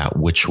hard about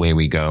which way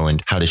we go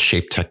and how to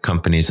shape tech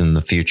companies in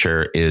the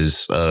future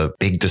is a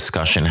big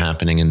discussion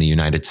happening in the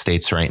United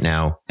States right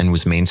now, and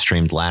was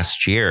mainstreamed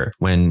last year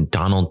when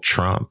Donald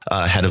Trump,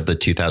 head of the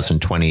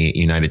 2020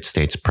 United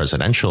States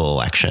presidential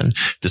election,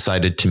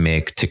 decided to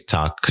make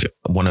TikTok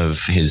one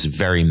of his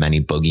very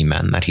many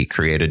boogeymen that he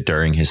created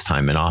during his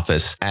time in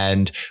office.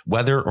 And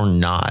whether or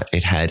not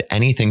it had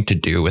anything to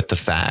do with the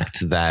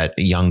fact that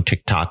young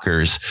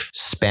TikTokers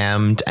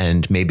spammed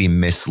and maybe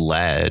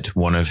misled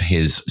one of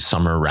his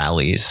summer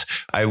rallies,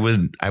 I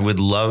would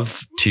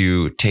love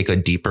to take a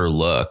deeper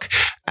look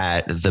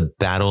at the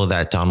battle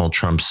that Donald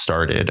Trump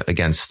started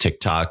against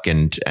TikTok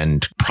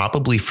and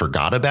probably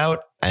forgot about,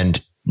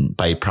 and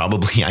by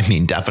probably, I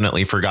mean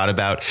definitely forgot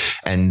about,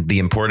 and the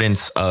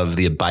importance of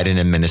the Biden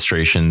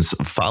administration's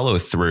follow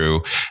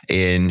through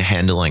in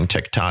handling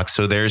TikTok.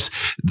 So there's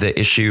the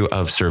issue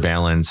of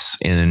surveillance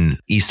in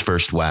East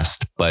versus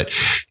West, but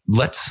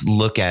let's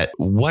look at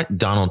what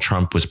Donald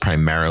Trump was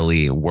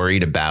primarily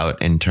worried about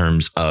in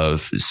terms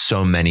of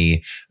so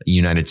many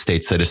United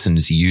States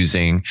citizens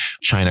using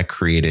China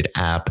created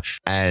app,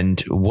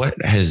 and what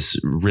has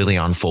really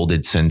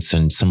unfolded since,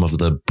 and some of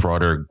the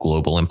broader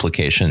global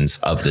implications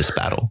of this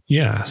battle.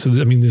 Yeah. So,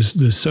 I mean,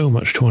 there's so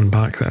much to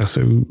unpack there.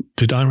 So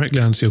to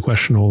directly answer your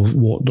question of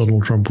what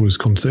Donald Trump was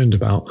concerned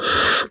about,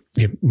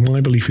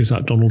 my belief is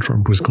that Donald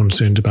Trump was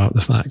concerned about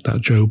the fact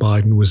that Joe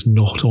Biden was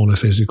not on a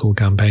physical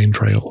campaign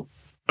trail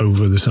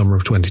over the summer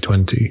of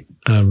 2020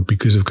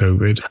 because of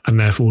COVID. And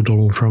therefore,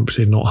 Donald Trump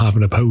did not have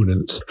an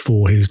opponent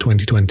for his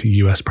 2020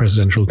 US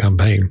presidential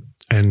campaign.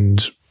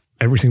 And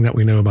everything that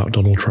we know about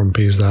Donald Trump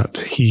is that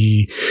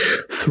he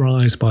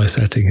thrives by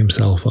setting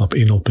himself up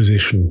in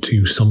opposition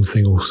to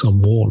something or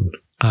someone.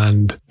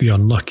 And the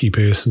unlucky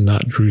person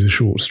that drew the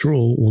short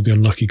straw, or the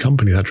unlucky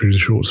company that drew the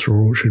short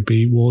straw,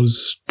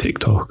 was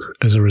TikTok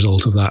as a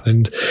result of that.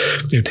 And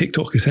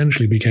TikTok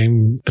essentially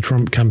became a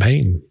Trump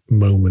campaign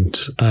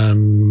moment.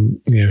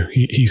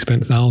 He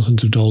spent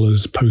thousands of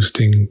dollars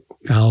posting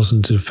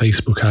thousands of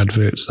Facebook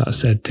adverts that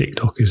said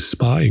TikTok is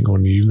spying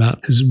on you. That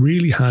has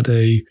really had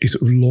a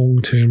sort of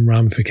long-term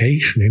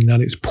ramification in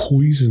that it's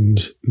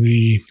poisoned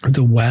the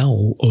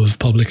well of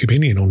public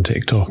opinion on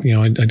TikTok.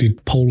 I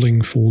did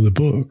polling for the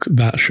book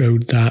that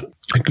showed that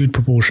a good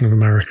proportion of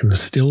Americans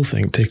still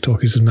think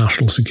TikTok is a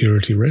national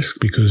security risk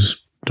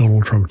because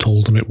Donald Trump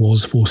told them it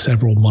was for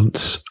several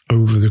months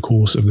over the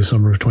course of the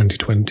summer of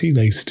 2020.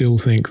 They still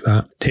think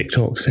that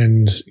TikTok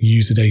sends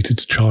user data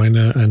to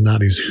China and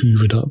that is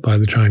hoovered up by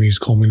the Chinese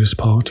Communist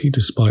Party,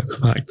 despite the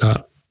fact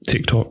that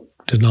TikTok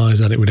denies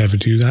that it would ever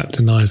do that,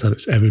 denies that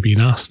it's ever been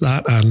asked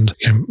that. And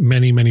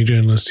many, many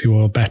journalists who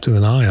are better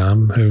than I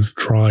am have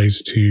tried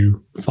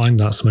to find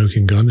that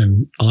smoking gun.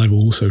 And I've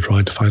also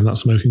tried to find that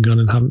smoking gun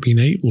and haven't been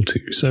able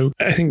to. So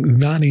I think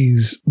that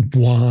is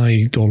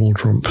why Donald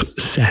Trump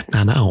set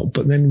that out.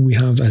 But then we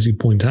have, as you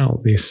point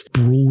out, this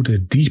broader,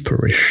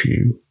 deeper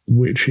issue,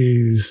 which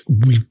is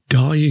we've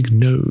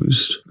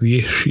diagnosed the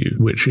issue,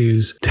 which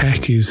is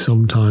tech is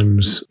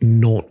sometimes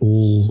not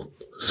all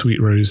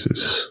sweet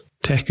roses.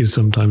 Tech is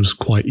sometimes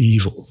quite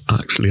evil,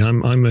 actually.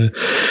 I'm a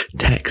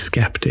tech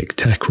skeptic,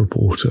 tech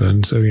reporter.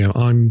 And so,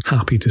 I'm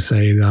happy to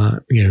say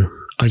that,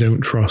 I don't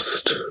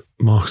trust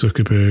Mark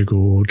Zuckerberg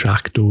or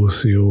Jack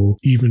Dorsey or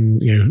even,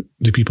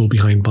 the people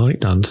behind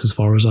ByteDance as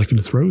far as I can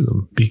throw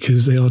them,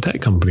 because they are tech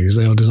companies.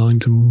 They are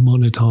designed to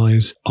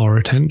monetize our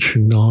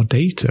attention, our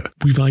data.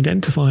 We've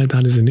identified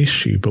that as an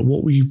issue, but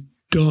what we've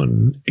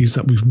done is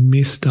that we've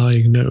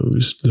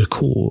misdiagnosed the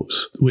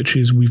cause, which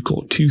is we've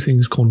got two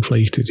things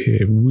conflated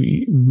here.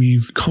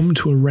 We've come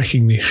to a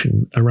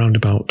recognition around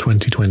about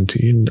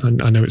 2020,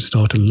 and I know it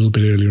started a little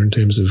bit earlier in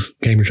terms of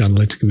Cambridge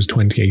Analytica was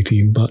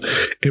 2018, but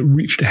it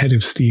reached a head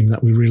of steam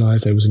that we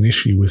realized there was an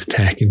issue with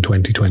tech in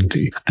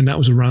 2020. And that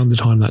was around the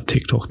time that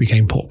TikTok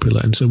became popular.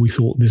 And so we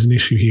thought there's an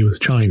issue here with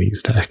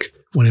Chinese tech,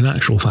 when in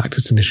actual fact,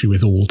 it's an issue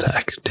with all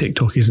tech.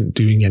 TikTok isn't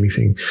doing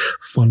anything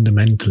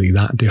fundamentally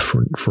that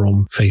different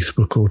from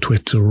Facebook or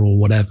Twitter or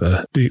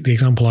whatever. The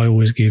example I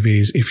always give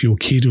is if your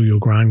kid or your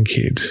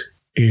grandkid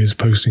is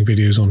posting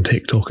videos on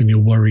TikTok and you're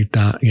worried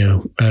that,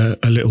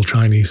 a little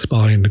Chinese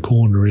spy in the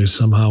corner is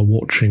somehow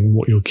watching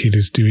what your kid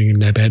is doing in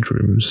their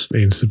bedrooms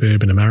in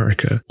suburban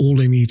America, all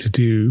they need to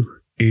do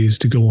is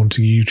to go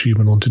onto YouTube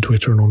and onto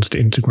Twitter and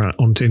onto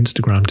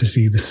Instagram to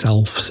see the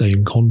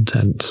same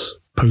content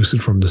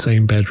posted from the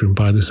same bedroom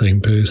by the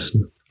same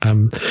person.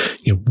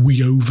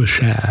 We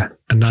overshare,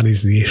 and that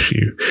is the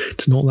issue.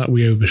 It's not that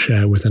we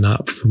overshare with an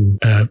app from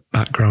a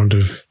background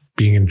of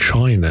being in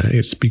China.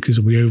 It's because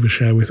we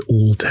overshare with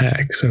all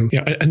tech. So,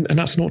 and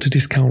that's not to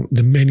discount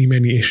the many,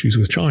 many issues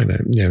with China.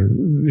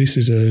 This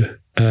is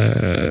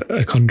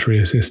a country,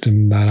 a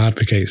system that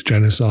advocates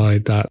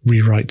genocide, that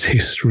rewrites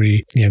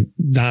history,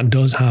 that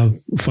does have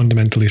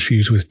fundamental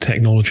issues with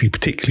technology,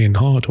 particularly in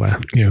hardware.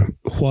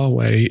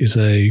 Huawei is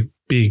a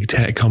big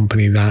tech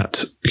company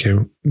that,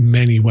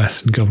 many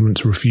Western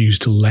governments refuse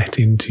to let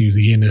into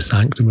the inner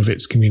sanctum of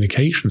its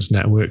communications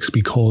networks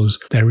because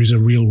there is a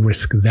real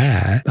risk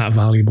there that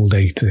valuable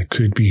data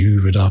could be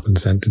hoovered up and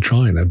sent to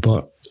China.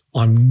 But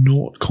I'm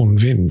not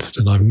convinced,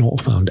 and I've not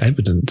found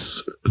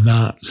evidence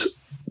that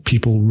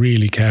people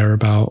really care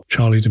about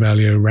Charlie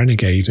D'Amelio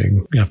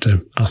renegading. You have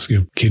to ask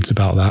your kids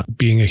about that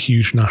being a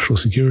huge national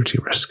security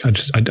risk. I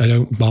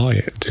don't buy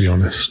it, to be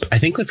honest. I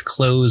think let's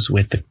close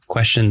with the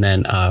question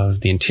then of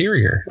the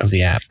interior of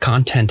the app,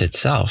 content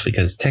itself,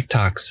 because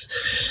TikTok's,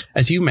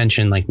 as you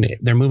mentioned, like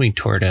they're moving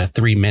toward a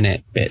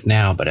 3-minute bit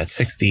now, but at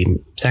 60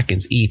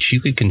 seconds each,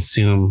 you could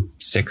consume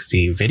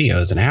 60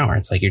 videos an hour.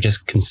 It's like you're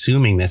just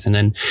consuming this, and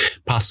then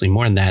possibly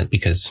more than that,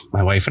 because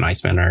my wife and I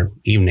spend our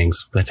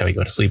evenings, that's how we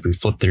go to sleep. We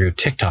flip through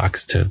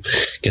TikToks to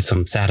get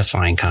some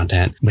satisfying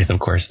content with, of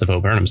course, the Bo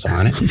Burnham song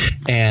on it.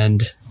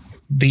 And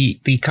the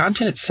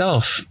content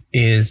itself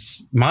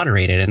is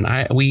moderated. And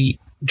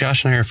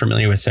Josh and I are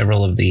familiar with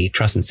several of the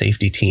trust and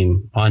safety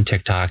team on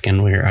TikTok.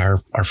 And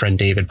our friend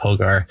David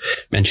Polgar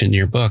mentioned in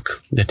your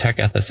book, The Tech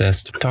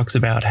Ethicist, talks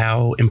about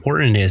how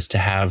important it is to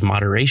have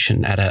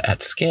moderation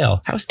at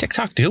scale. How's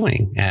TikTok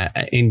doing?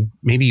 In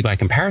maybe by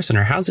comparison,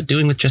 or how's it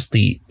doing with just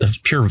the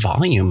pure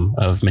volume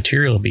of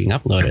material being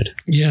uploaded?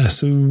 Yeah,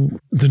 so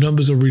the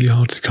numbers are really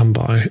hard to come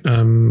by.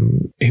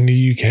 In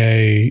the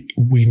UK,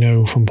 we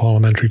know from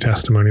parliamentary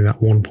testimony that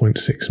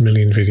 1.6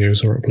 million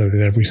videos are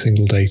uploaded every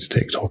single day to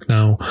TikTok.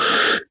 Now,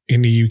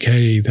 in the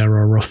UK, there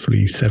are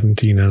roughly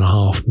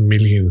 17.5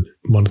 million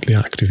monthly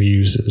active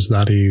users.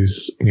 That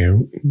is,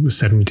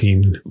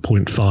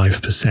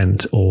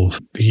 17.5% of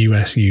the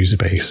US user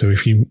base. So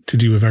to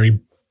do a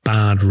very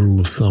bad rule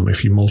of thumb,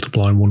 if you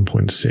multiply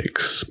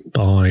 1.6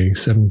 by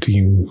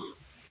 17,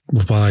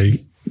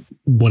 by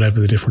whatever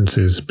the difference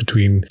is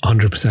between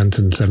 100%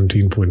 and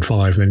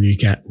 17.5, then you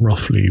get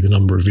roughly the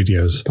number of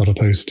videos that are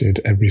posted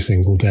every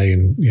single day.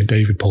 And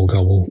David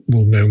Polgar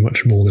will know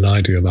much more than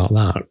I do about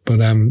that.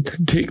 But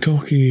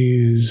TikTok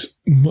is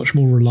much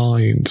more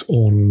reliant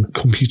on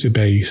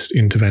computer-based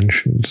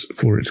interventions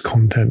for its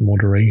content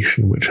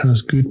moderation, which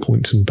has good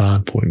points and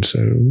bad points.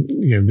 So,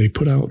 they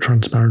put out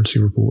transparency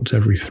reports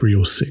every 3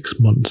 or 6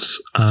 months.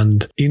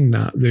 And in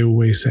that, they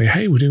always say,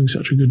 hey, we're doing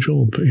such a good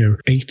job. But,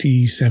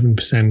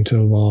 87%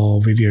 of our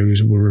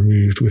videos were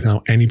removed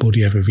without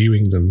anybody ever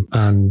viewing them.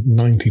 And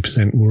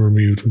 90% were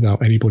removed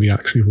without anybody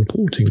actually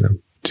reporting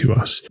them to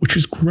us, which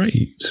is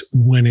great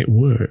when it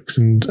works.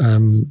 And,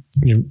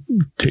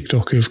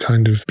 TikTok have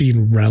kind of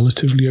been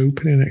relatively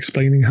open in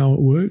explaining how it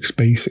works.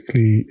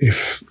 Basically,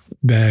 if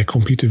their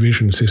computer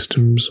vision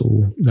systems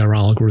or their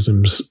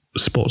algorithms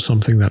spot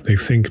something that they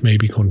think may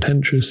be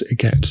contentious, it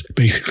gets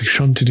basically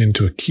shunted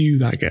into a queue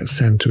that gets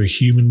sent to a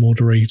human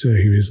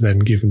moderator who is then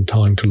given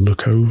time to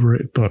look over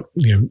it. But,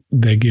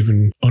 they're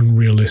given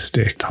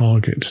unrealistic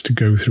targets to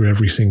go through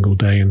every single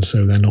day, and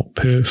so they're not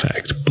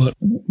perfect. But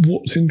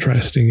what's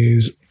interesting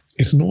is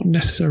it's not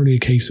necessarily a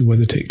case of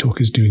whether TikTok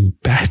is doing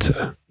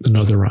better than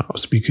other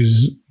apps,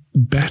 because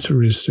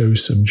better is so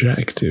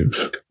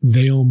subjective.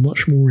 They are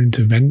much more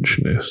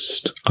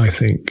interventionist, I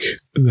think,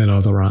 than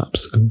other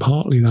apps. And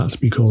partly that's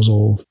because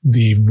of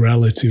the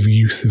relative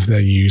youth of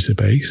their user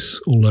base,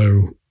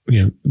 although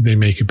they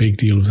make a big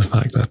deal of the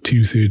fact that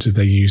 2/3 of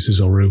their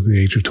users are over the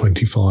age of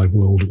 25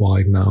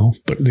 worldwide now.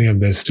 But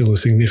there's still a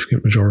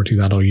significant majority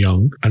that are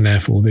young, and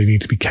therefore they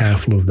need to be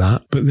careful of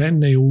that. But then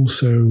they're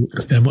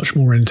much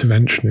more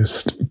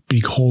interventionist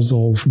because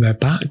of their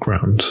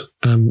background.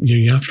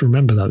 You have to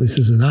remember that this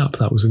is an app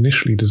that was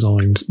initially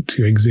designed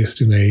to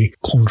exist in a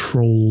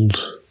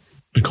controlled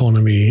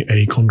economy,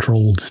 a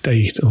controlled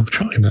state of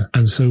China.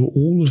 And so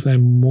all of their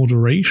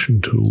moderation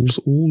tools,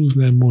 all of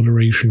their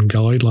moderation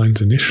guidelines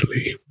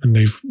initially, and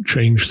they've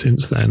changed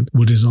since then,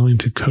 were designed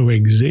to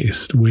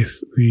coexist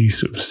with the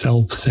sort of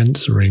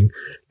self-censoring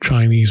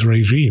Chinese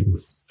regime.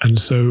 And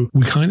so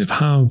we kind of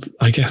have,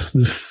 I guess,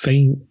 the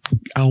faint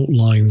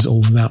outlines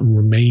of that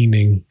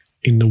remaining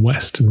in the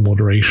Western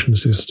moderation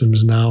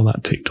systems now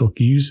that TikTok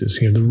uses.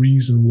 The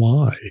reason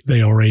why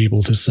they are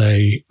able to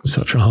say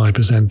such a high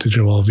percentage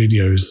of our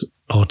videos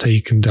are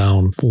taken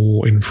down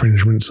for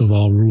infringements of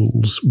our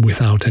rules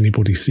without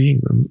anybody seeing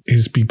them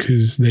is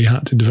because they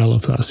had to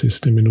develop that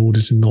system in order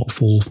to not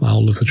fall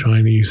foul of the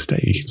Chinese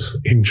state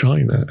in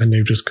China, and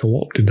they've just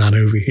co-opted that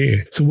over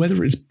here. So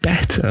whether it's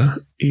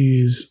better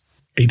is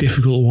a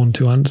difficult one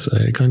to answer.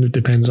 It kind of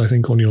depends, I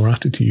think, on your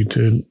attitude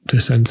to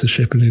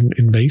censorship and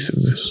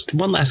invasiveness.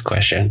 One last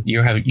question.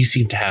 You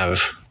seem to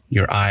have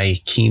your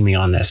eye keenly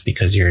on this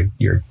because your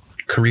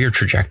career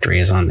trajectory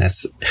is on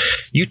this.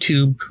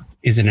 YouTube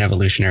is an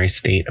evolutionary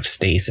state of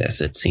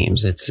stasis, it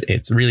seems.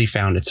 It's really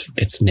found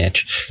its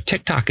niche.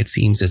 TikTok, it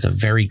seems, is a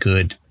very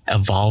good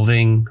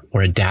evolving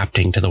or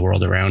adapting to the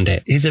world around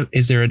it. Is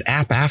there an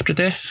app after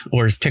this,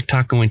 or is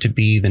TikTok going to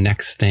be the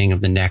next thing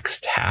of the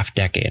next half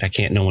decade?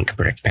 No one can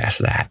predict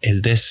past that.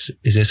 Is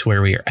this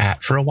where we are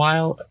at for a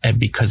while, and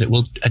because it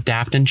will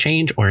adapt and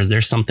change, or is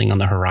there something on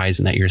the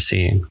horizon that you're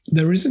seeing?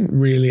 There isn't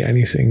really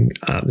anything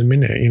at the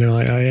minute.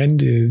 I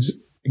ended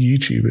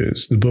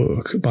YouTubers, the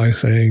book, by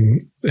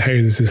saying hey,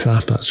 there's this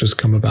app that's just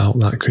come about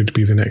that could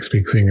be the next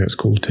big thing. It's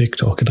called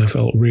TikTok. And I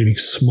felt really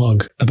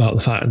smug about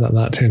the fact that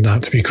that turned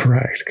out to be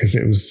correct, because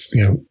it was,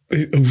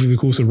 over the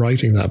course of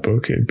writing that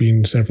book, it had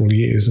been several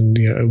years. And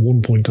at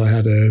one point I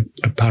had a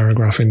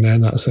paragraph in there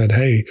that said,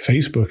 hey,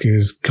 Facebook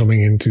is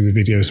coming into the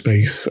video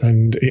space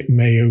and it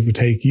may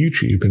overtake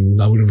YouTube.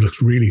 And I would have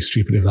looked really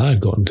stupid if that had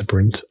gotten to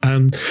print.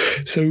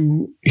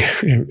 So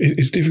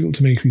it's difficult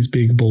to make these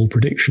big, bold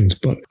predictions,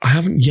 but I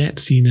haven't yet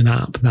seen an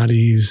app that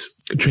is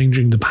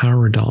changing the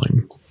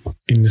paradigm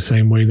in the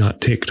same way that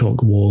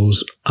TikTok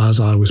was as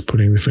I was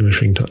putting the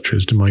finishing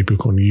touches to my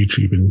book on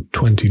YouTube in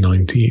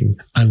 2019.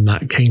 And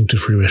that came to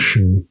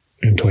fruition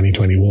in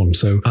 2021.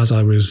 So as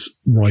I was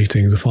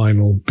writing the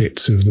final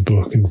bits of the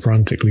book and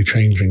frantically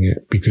changing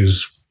it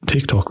because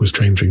TikTok was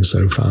changing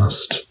so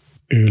fast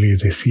earlier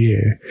this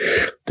year,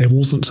 there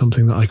wasn't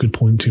something that I could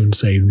point to and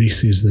say,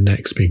 this is the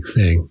next big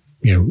thing,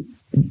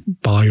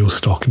 buy your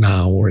stock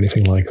now or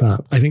anything like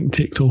that. I think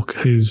TikTok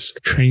has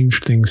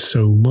changed things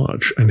so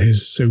much and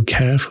has so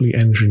carefully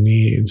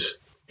engineered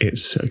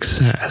its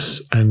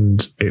success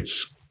and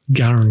its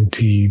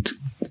guaranteed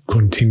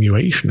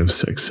continuation of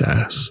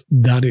success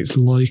that it's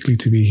likely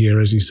to be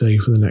here, as you say,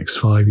 for the next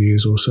 5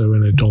 years or so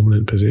in a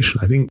dominant position.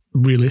 I think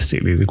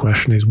realistically, the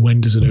question is, when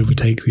does it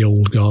overtake the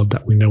old guard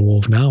that we know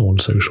of now on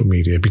social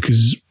media?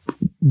 Because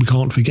we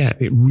can't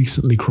forget, it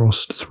recently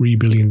crossed 3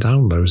 billion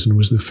downloads and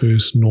was the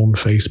first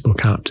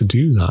non-Facebook app to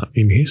do that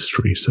in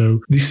history.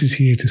 So this is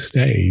here to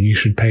stay. You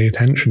should pay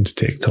attention to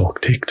TikTok.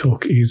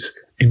 TikTok is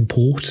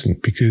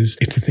important because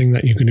it's a thing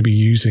that you're going to be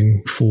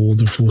using for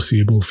the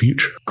foreseeable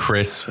future.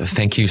 Chris,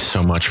 thank you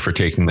so much for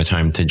taking the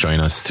time to join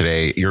us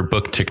today. Your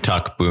book,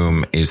 TikTok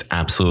Boom, is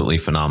absolutely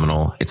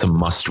phenomenal. It's a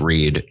must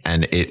read,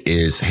 and it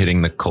is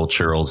hitting the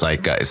cultural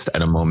zeitgeist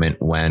at a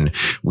moment when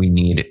we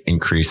need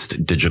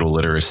increased digital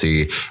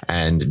literacy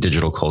and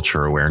digital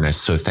culture awareness.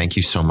 So thank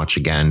you so much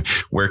again.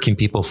 Where can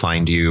people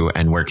find you,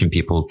 and where can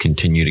people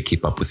continue to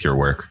keep up with your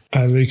work?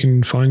 They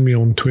can find me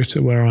on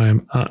Twitter, where I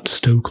am at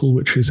Stokel,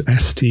 which is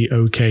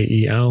STOKEL.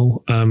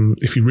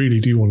 If you really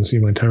do want to see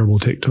my terrible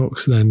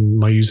TikToks, then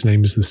my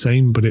username is the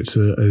same, but it's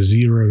a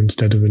 0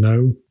 instead of an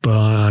O. But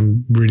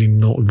I'm really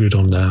not good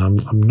on there.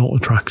 I'm not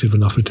attractive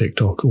enough for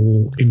TikTok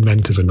or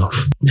inventive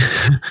enough.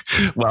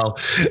 Well,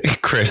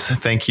 Chris,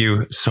 thank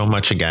you so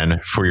much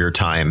again for your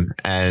time.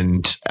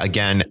 And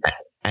again,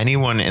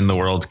 anyone in the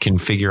world can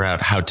figure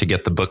out how to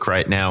get the book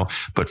right now.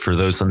 But for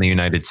those in the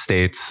United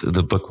States,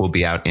 the book will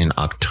be out in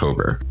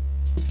October.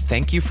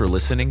 Thank you for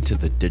listening to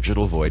the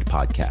Digital Void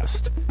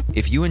podcast.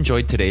 If you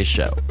enjoyed today's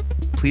show,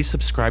 please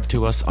subscribe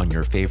to us on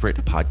your favorite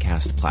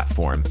podcast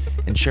platform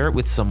and share it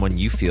with someone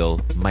you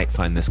feel might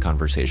find this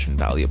conversation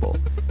valuable.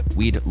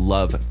 We'd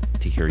love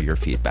to hear your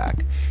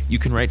feedback. You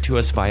can write to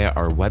us via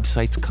our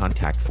website's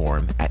contact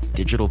form at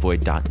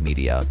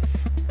digitalvoid.media,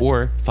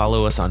 or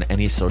follow us on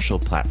any social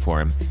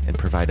platform and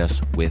provide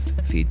us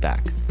with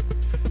feedback.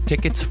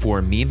 Tickets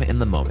for Meme in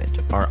the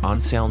Moment are on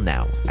sale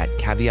now at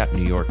Caveat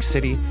New York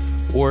City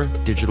or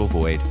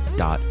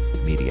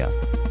digitalvoid.media.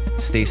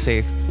 Stay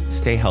safe,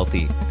 stay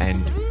healthy,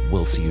 and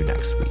we'll see you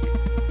next week.